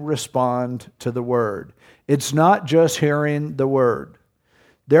that you respond to the word. It's not just hearing the word.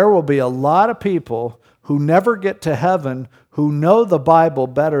 There will be a lot of people who never get to heaven who know the Bible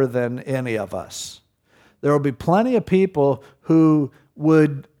better than any of us. There will be plenty of people who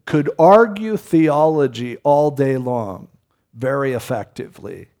could argue theology all day long very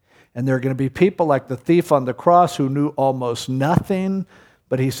effectively. And there are going to be people like the thief on the cross who knew almost nothing,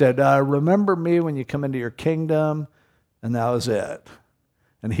 but he said, remember me when you come into your kingdom, and that was it.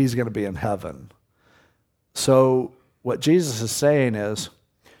 And he's going to be in heaven. So what Jesus is saying is,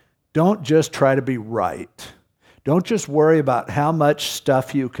 don't just try to be right. Don't just worry about how much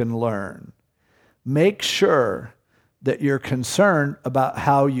stuff you can learn. Make sure that you're concerned about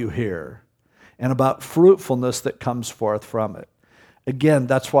how you hear and about fruitfulness that comes forth from it. Again,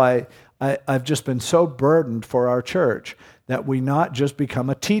 that's why I've just been so burdened for our church that we not just become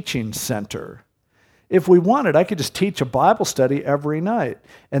a teaching center. If we wanted, I could just teach a Bible study every night.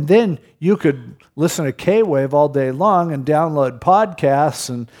 And then you could listen to K-Wave all day long and download podcasts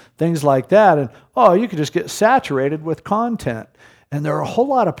and things like that. And, you could just get saturated with content. And there are a whole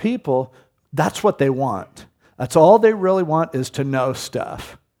lot of people, that's what they want. That's all they really want is to know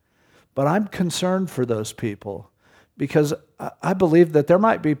stuff. But I'm concerned for those people because I believe that there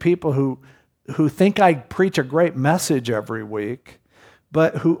might be people who think I preach a great message every week,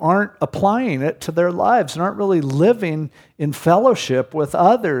 but who aren't applying it to their lives and aren't really living in fellowship with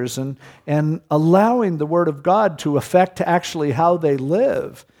others and allowing the Word of God to affect actually how they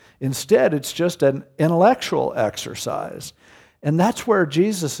live. Instead, it's just an intellectual exercise. And that's where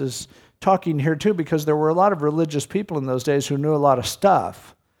Jesus is talking here too, because there were a lot of religious people in those days who knew a lot of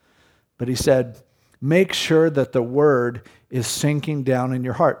stuff. But he said, make sure that the Word is sinking down in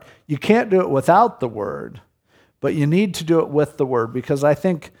your heart. You can't do it without the Word, but you need to do it with the Word, because I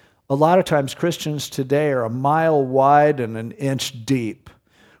think a lot of times Christians today are a mile wide and an inch deep.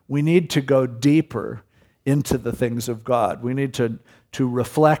 We need to go deeper into the things of God. We need to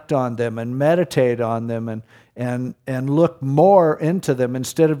reflect on them and meditate on them and look more into them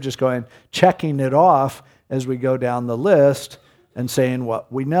instead of just checking it off as we go down the list and saying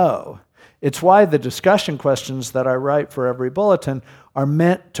what we know. It's why the discussion questions that I write for every bulletin are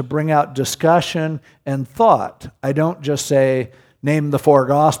meant to bring out discussion and thought. I don't just say, name the 4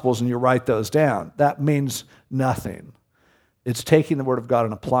 Gospels and you write those down. That means nothing. It's taking the Word of God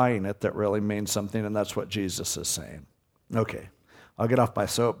and applying it that really means something, and that's what Jesus is saying. Okay, I'll get off my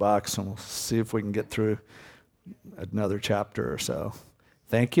soapbox, and we'll see if we can get through another chapter or so.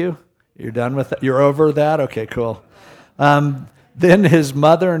 Thank you. You're done with it? You're over that? Okay, cool. Then his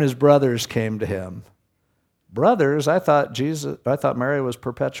mother and his brothers came to him. Brothers? I thought Mary was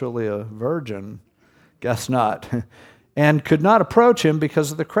perpetually a virgin. Guess not. And could not approach him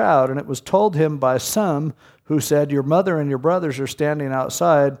because of the crowd. And it was told him by some who said, "Your mother and your brothers are standing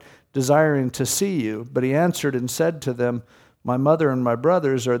outside, desiring to see you." But he answered and said to them, "My mother and my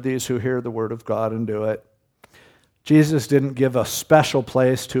brothers are these who hear the word of God and do it." Jesus didn't give a special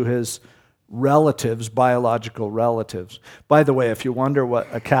place to his relatives, biological relatives. By the way, if you wonder what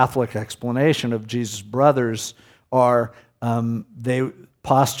a Catholic explanation of Jesus' brothers are, they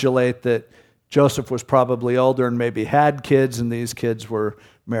postulate that Joseph was probably older and maybe had kids, and these kids were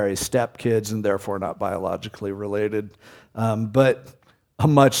Mary's stepkids and therefore not biologically related. But a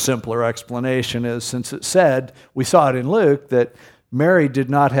much simpler explanation is, since it said, we saw it in Luke, that Mary did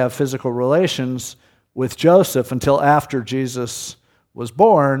not have physical relations with Joseph until after Jesus was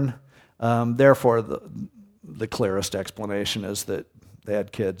born. Therefore, the clearest explanation is that they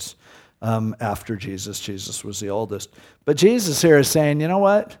had kids after Jesus. Jesus was the oldest. But Jesus here is saying, you know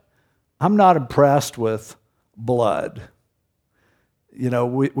what? I'm not impressed with blood. You know,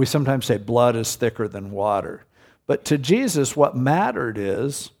 we sometimes say blood is thicker than water. But to Jesus, what mattered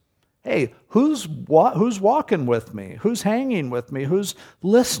is, hey, who's walking with me? Who's hanging with me? Who's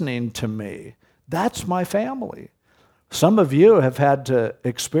listening to me? That's my family. Some of you have had to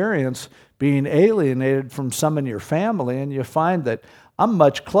experience being alienated from some in your family, and you find that I'm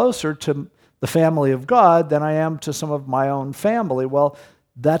much closer to the family of God than I am to some of my own family. Well,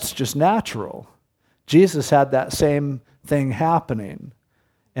 that's just natural. Jesus had that same thing happening.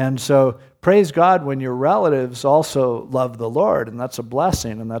 And so praise God when your relatives also love the Lord, and that's a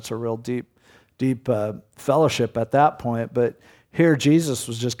blessing, and that's a real deep fellowship at that point. But here Jesus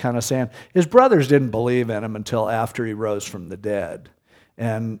was just kind of saying, his brothers didn't believe in him until after he rose from the dead.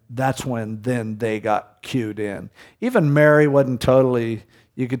 And that's when then they got cued in. Even Mary wasn't totally,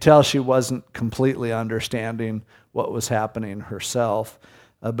 you could tell she wasn't completely understanding what was happening herself.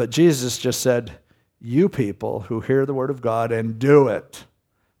 But Jesus just said, you people who hear the word of God and do it.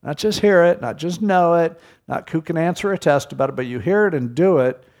 Not just hear it, not just know it, not who can answer a test about it, but you hear it and do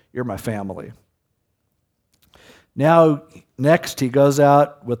it, you're my family. Now, next he goes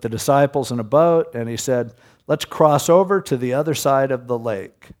out with the disciples in a boat, and he said, let's cross over to the other side of the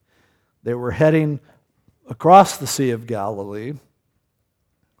lake. They were heading across the Sea of Galilee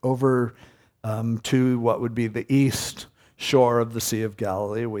over to what would be the east shore of the Sea of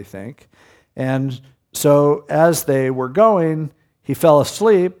Galilee, we think. And so as they were going, he fell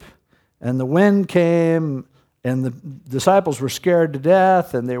asleep, and the wind came, and the disciples were scared to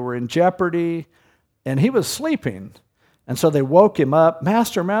death, and they were in jeopardy, and he was sleeping. And so they woke him up,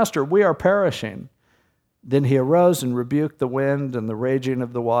 Master, Master, we are perishing. Then he arose and rebuked the wind and the raging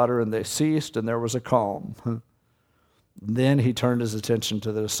of the water, and they ceased, and there was a calm. Then he turned his attention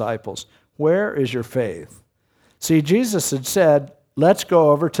to the disciples. Where is your faith? See, Jesus had said, let's go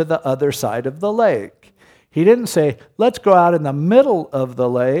over to the other side of the lake. He didn't say, let's go out in the middle of the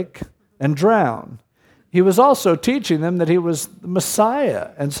lake and drown. He was also teaching them that he was the Messiah.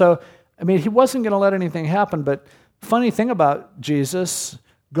 And so, he wasn't going to let anything happen. But funny thing about Jesus,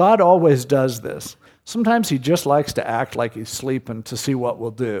 God always does this. Sometimes he just likes to act like he's sleeping to see what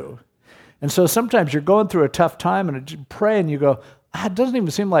we'll do. And so sometimes you're going through a tough time and you pray and you go, it doesn't even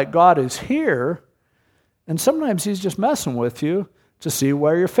seem like God is here. And sometimes he's just messing with you to see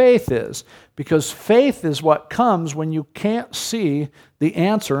where your faith is. Because faith is what comes when you can't see the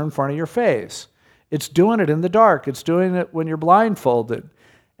answer in front of your face. It's doing it in the dark. It's doing it when you're blindfolded.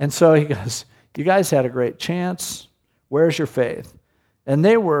 And so he goes, you guys had a great chance. Where's your faith? And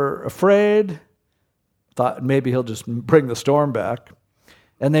they were afraid, thought maybe he'll just bring the storm back.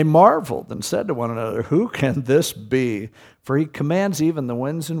 And they marveled and said to one another, who can this be? For he commands even the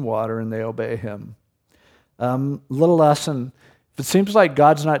winds and water, and they obey him. Little lesson. If it seems like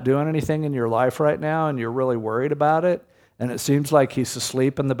God's not doing anything in your life right now and you're really worried about it, and it seems like he's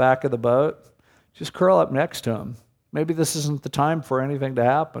asleep in the back of the boat, just curl up next to him. Maybe this isn't the time for anything to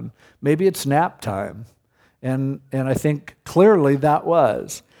happen. Maybe it's nap time. And I think clearly that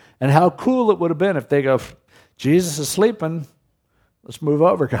was. And how cool it would have been if they go, Jesus is sleeping. Let's move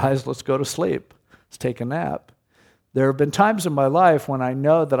over, guys. Let's go to sleep. Let's take a nap. There have been times in my life when I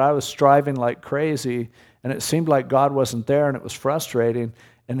know that I was striving like crazy and it seemed like God wasn't there and it was frustrating.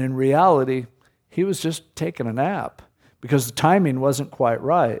 And in reality, he was just taking a nap because the timing wasn't quite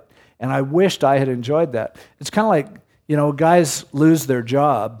right. And I wished I had enjoyed that. It's kind of like, guys lose their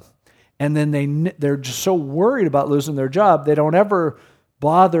job, and then they're just so worried about losing their job, they don't ever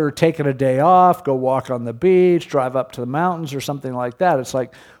bother taking a day off, go walk on the beach, drive up to the mountains or something like that. It's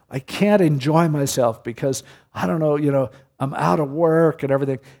like, I can't enjoy myself because, I don't know, I'm out of work and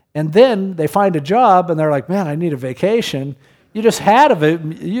everything. And then they find a job and they're like, man, I need a vacation. You just had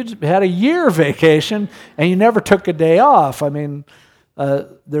a year vacation and you never took a day off. I mean,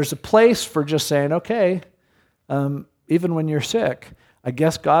 there's a place for just saying, okay, even when you're sick, I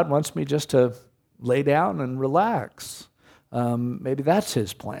guess God wants me just to lay down and relax. Maybe that's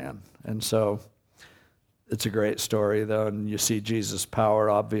his plan. And so it's a great story, though, and you see Jesus' power,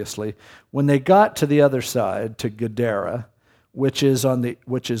 obviously. When they got to the other side, to Gadara, which is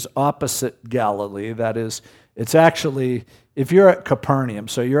opposite Galilee, that is, it's actually, if you're at Capernaum,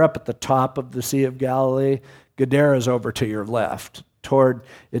 so you're up at the top of the Sea of Galilee, Gadara is over to your left.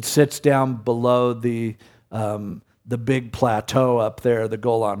 It sits down below the big plateau up there, the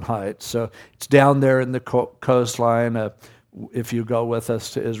Golan Heights. So it's down there in the coastline. If you go with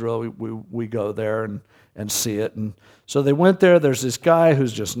us to Israel, we go there and see it. And so they went there. There's this guy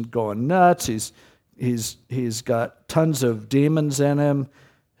who's just going nuts. He's got tons of demons in him.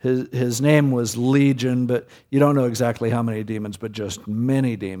 His name was Legion, but you don't know exactly how many demons, but just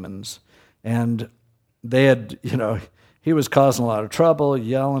many demons. And they had, he was causing a lot of trouble,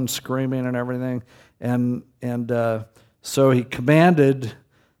 yelling, screaming, and everything. And so he commanded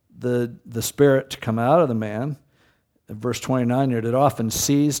the spirit to come out of the man. Verse 29, it had often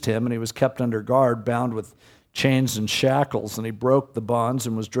seized him, and he was kept under guard, bound with chains and shackles, and he broke the bonds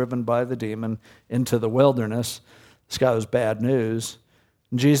and was driven by the demon into the wilderness. This guy was bad news.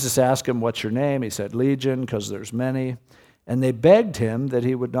 And Jesus asked him, what's your name? He said, Legion, because there's many. And they begged him that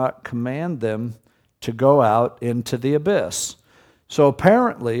he would not command them to go out into the abyss. So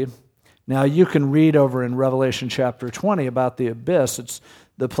apparently, now you can read over in Revelation chapter 20 about the abyss. It's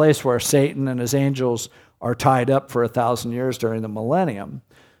the place where Satan and his angels are tied up for 1,000 years during the millennium.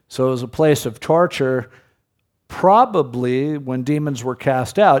 So it was a place of torture. Probably when demons were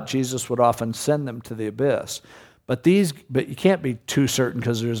cast out, Jesus would often send them to the abyss. But you can't be too certain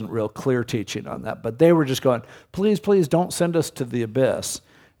because there isn't real clear teaching on that. But they were just going, please, please don't send us to the abyss.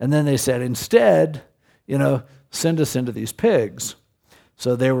 And then they said, instead, send us into these pigs.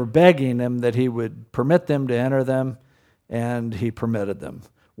 So they were begging him that he would permit them to enter them, and he permitted them.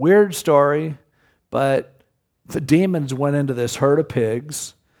 Weird story, but the demons went into this herd of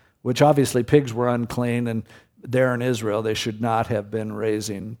pigs, which obviously pigs were unclean, and there in Israel they should not have been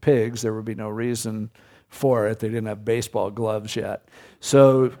raising pigs. There would be no reason for it. They didn't have baseball gloves yet.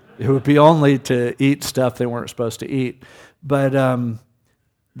 So it would be only to eat stuff they weren't supposed to eat. But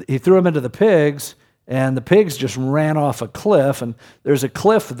he threw them into the pigs, and the pigs just ran off a cliff. And there's a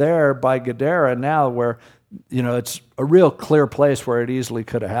cliff there by Gadara now where, it's a real clear place where it easily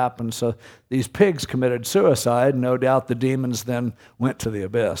could have happened. So these pigs committed suicide. No doubt the demons then went to the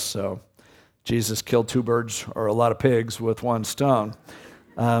abyss. So Jesus killed two birds, or a lot of pigs, with one stone.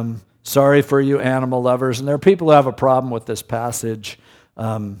 Sorry for you animal lovers. And there are people who have a problem with this passage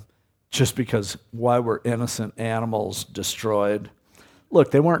just because why were innocent animals destroyed?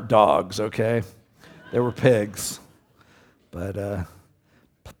 Look, they weren't dogs, okay? They were pigs. But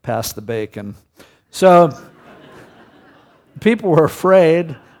pass the bacon. So people were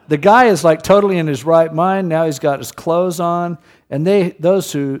afraid. The guy is like totally in his right mind. Now he's got his clothes on. And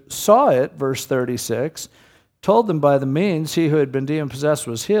those who saw it, verse 36, told them by the means he who had been demon-possessed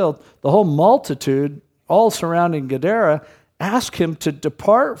was healed. The whole multitude, all surrounding Gadara, asked him to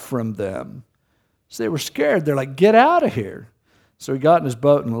depart from them. So they were scared. They're like, get out of here. So he got in his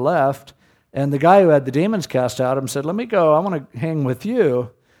boat and left. And the guy who had the demons cast out of him said, let me go. I want to hang with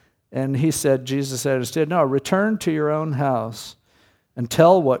you. And Jesus said instead, no, return to your own house and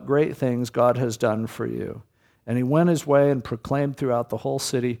tell what great things God has done for you. And he went his way and proclaimed throughout the whole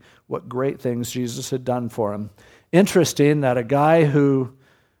city what great things Jesus had done for him. Interesting that a guy who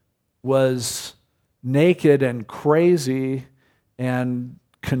was naked and crazy and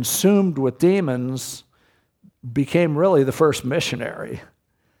consumed with demons became really the first missionary.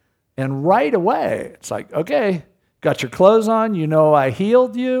 And right away, it's like, okay, got your clothes on, I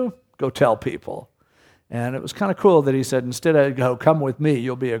healed you, go tell people. And it was kind of cool that he said, instead of go, come with me,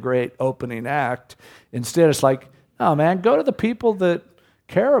 you'll be a great opening act. Instead, it's like, oh man, go to the people that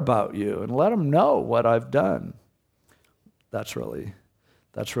care about you and let them know what I've done. That's really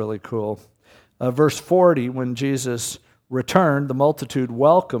cool. Verse 40, when Jesus returned, the multitude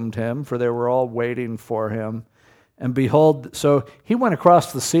welcomed him, for they were all waiting for him. And behold, so he went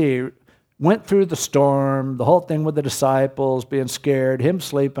across the sea, went through the storm, the whole thing with the disciples being scared, him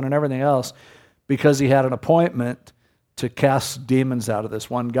sleeping and everything else, because he had an appointment to cast demons out of this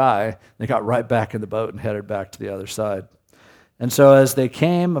one guy. They got right back in the boat and headed back to the other side. And so as they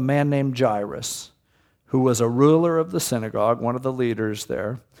came, a man named Jairus, who was a ruler of the synagogue, one of the leaders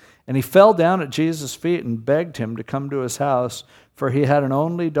there, and he fell down at Jesus' feet and begged him to come to his house, for he had an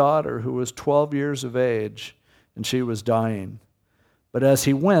only daughter who was 12 years of age, and she was dying. But as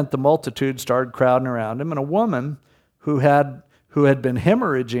he went, the multitude started crowding around him, and a woman who had been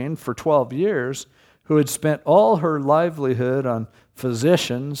hemorrhaging for 12 years, who had spent all her livelihood on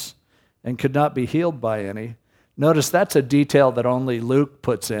physicians and could not be healed by any. Notice that's a detail that only Luke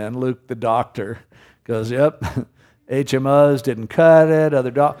puts in. Luke, the doctor, goes, yep, HMOs didn't cut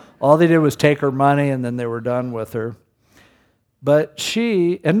it. All they did was take her money, and then they were done with her. But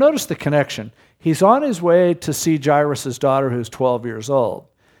and notice the connection. He's on his way to see Jairus' daughter, who's 12 years old.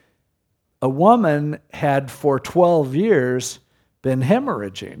 A woman had for 12 years been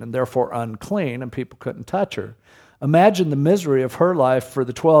hemorrhaging and therefore unclean, and people couldn't touch her. Imagine the misery of her life for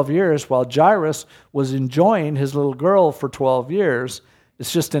the 12 years while Jairus was enjoying his little girl for 12 years.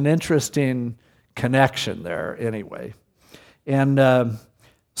 It's just an interesting connection there anyway. And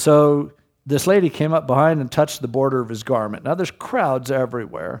so this lady came up behind and touched the border of his garment. Now there's crowds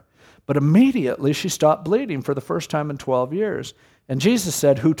everywhere, but immediately she stopped bleeding for the first time in 12 years. And Jesus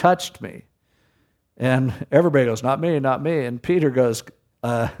said, "Who touched me?" And everybody goes, "Not me, not me." And Peter goes,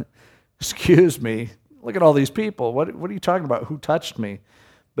 "Excuse me. Look at all these people. What are you talking about? Who touched me?"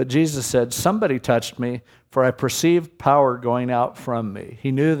 But Jesus said, "Somebody touched me, for I perceived power going out from me."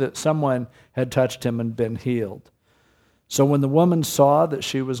 He knew that someone had touched him and been healed. So when the woman saw that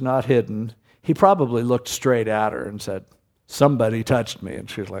she was not hidden, he probably looked straight at her and said, "Somebody touched me." And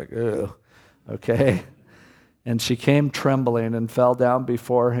she was like, "Ew, okay." And she came trembling and fell down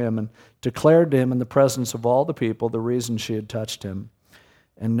before him and declared to him in the presence of all the people the reason she had touched him,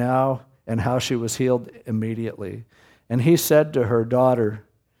 and how she was healed immediately. And he said to her, "Daughter,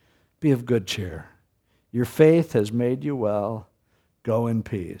 be of good cheer. Your faith has made you well. Go in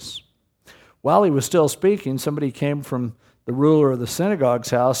peace." While he was still speaking, somebody came from the ruler of the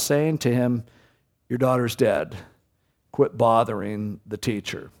synagogue's house saying to him, "Your daughter's dead. Quit bothering the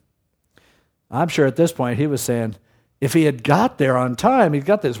teacher." I'm sure at this point he was saying, if he had got there on time, he's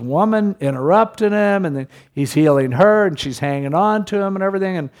got this woman interrupting him, and then he's healing her, and she's hanging on to him and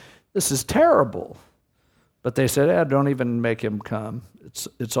everything, and this is terrible. But they said, don't even make him come.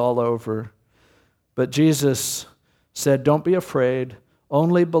 It's all over. But Jesus said, "Don't be afraid,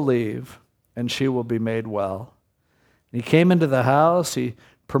 only believe, and she will be made well." And he came into the house. He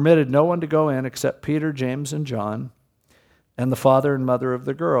permitted no one to go in except Peter, James, and John, and the father and mother of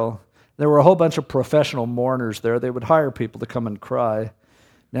the girl. There were a whole bunch of professional mourners there. They would hire people to come and cry.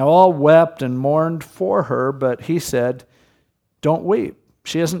 Now all wept and mourned for her, but he said, "Don't weep.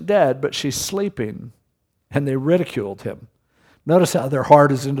 She isn't dead, but she's sleeping." And they ridiculed him. Notice how their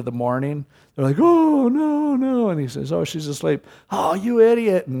heart is into the mourning. They're like, "Oh, no, no." And he says, "Oh, she's asleep." "Oh, you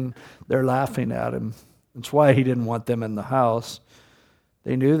idiot." And they're laughing at him. That's why he didn't want them in the house.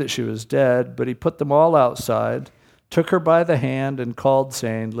 They knew that she was dead, but he put them all outside, took her by the hand, and called,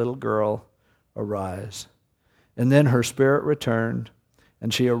 saying, "Little girl, arise." And then her spirit returned,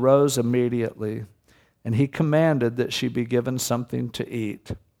 and she arose immediately. And he commanded that she be given something to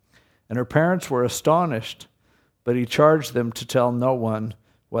eat. And her parents were astonished, but he charged them to tell no one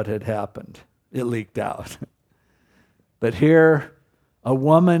what had happened. It leaked out. But here, a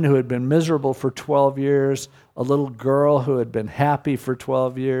woman who had been miserable for 12 years, a little girl who had been happy for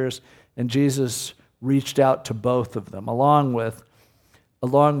 12 years, and Jesus reached out to both of them, along with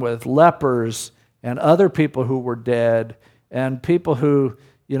lepers and other people who were dead, and people who,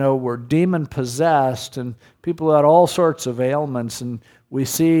 were demon-possessed, and people who had all sorts of ailments. And we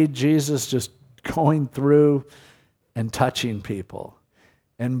see Jesus just going through and touching people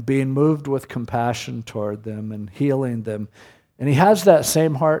and being moved with compassion toward them and healing them. And he has that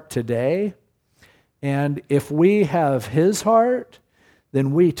same heart today. And if we have his heart,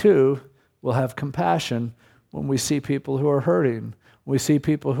 then we too will have compassion when we see people who are hurting. When we see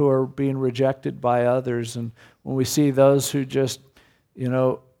people who are being rejected by others, and when we see those who just,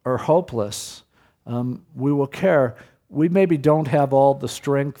 are hopeless, we will care. We maybe don't have all the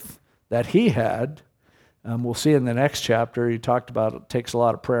strength that he had. We'll see in the next chapter, he talked about it takes a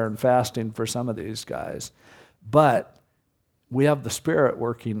lot of prayer and fasting for some of these guys. But we have the Spirit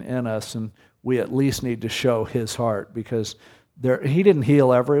working in us, and we at least need to show his heart, because he didn't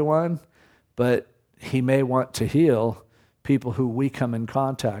heal everyone, but he may want to heal people who we come in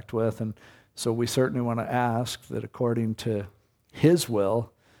contact with. And so we certainly want to ask that according to his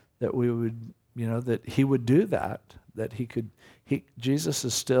will, that we would, that he would do that Jesus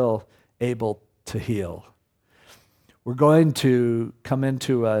is still able to heal. We're going to come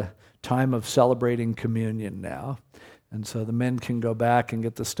into a time of celebrating communion now. And so the men can go back and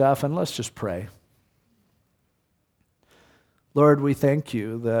get the stuff, and let's just pray. Lord, we thank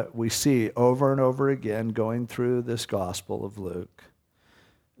you that we see over and over again going through this Gospel of Luke,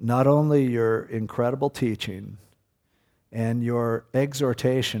 not only your incredible teaching and your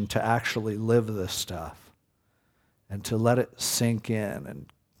exhortation to actually live this stuff and to let it sink in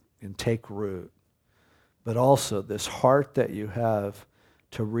and take root, but also this heart that you have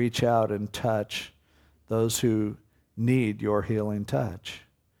to reach out and touch those who need your healing touch.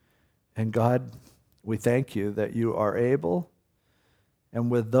 And God, we thank you that you are able,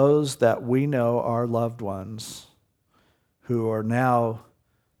 and with those that we know are loved ones who are now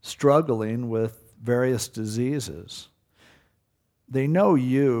struggling with various diseases, they know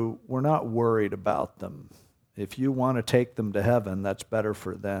you. We're not worried about them. If you want to take them to heaven, that's better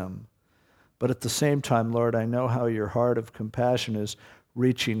for them. But at the same time, Lord, I know how your heart of compassion is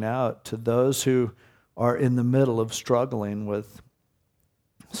reaching out to those who are in the middle of struggling with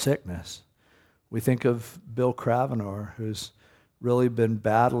sickness. We think of Bill Cravenor, who's really been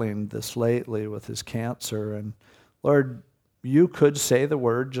battling this lately with his cancer. And Lord, you could say the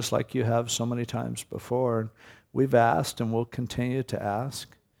word just like you have so many times before. And we've asked and we'll continue to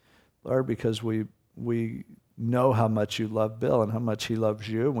ask, Lord, because we know how much you love Bill and how much he loves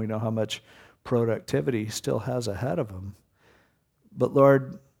you, and we know how much productivity he still has ahead of him. But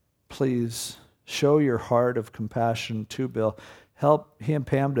Lord, please show your heart of compassion to Bill. Help he and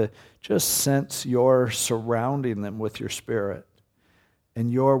Pam to just sense your surrounding them with your Spirit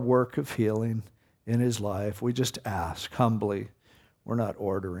and your work of healing in his life. We just ask humbly. We're not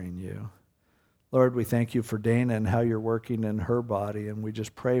ordering you. Lord, we thank you for Dana and how you're working in her body, and we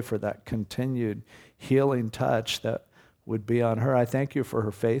just pray for that continued healing touch that would be on her. I thank you for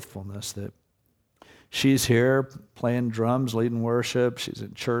her faithfulness, that she's here playing drums, leading worship. She's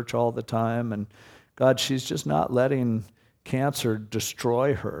in church all the time. And God, she's just not letting cancer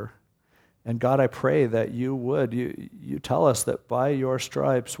destroy her. And God, I pray that you would. You tell us that by your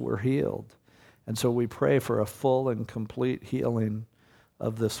stripes we're healed. And so we pray for a full and complete healing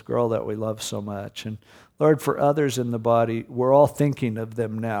of this girl that we love so much. And Lord, for others in the body, we're all thinking of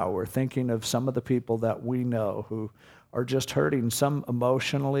them now. We're thinking of some of the people that we know who are just hurting, some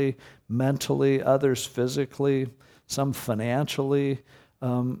emotionally, mentally, others physically, some financially.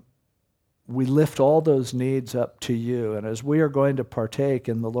 We lift all those needs up to you. And as we are going to partake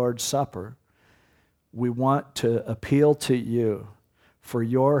in the Lord's Supper, we want to appeal to you for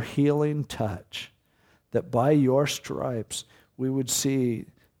your healing touch, that by your stripes we would see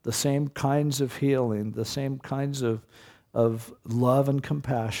the same kinds of healing, the same kinds of love and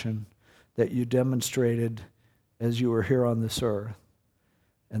compassion that you demonstrated as you were here on this earth,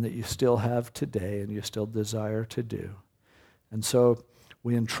 and that you still have today and you still desire to do. And so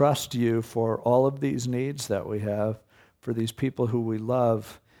we entrust you for all of these needs that we have, for these people who we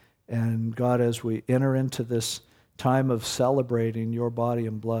love. And God, as we enter into this time of celebrating your body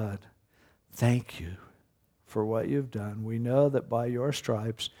and blood, thank you for what you've done. We know that by your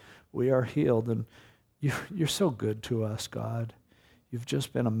stripes we are healed. And you're so good to us, God. You've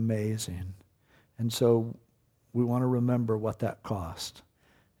just been amazing. And so we want to remember what that cost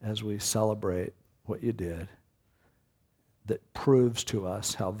as we celebrate what you did, that proves to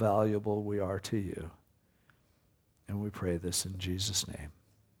us how valuable we are to you. And we pray this in Jesus' name.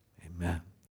 Amen.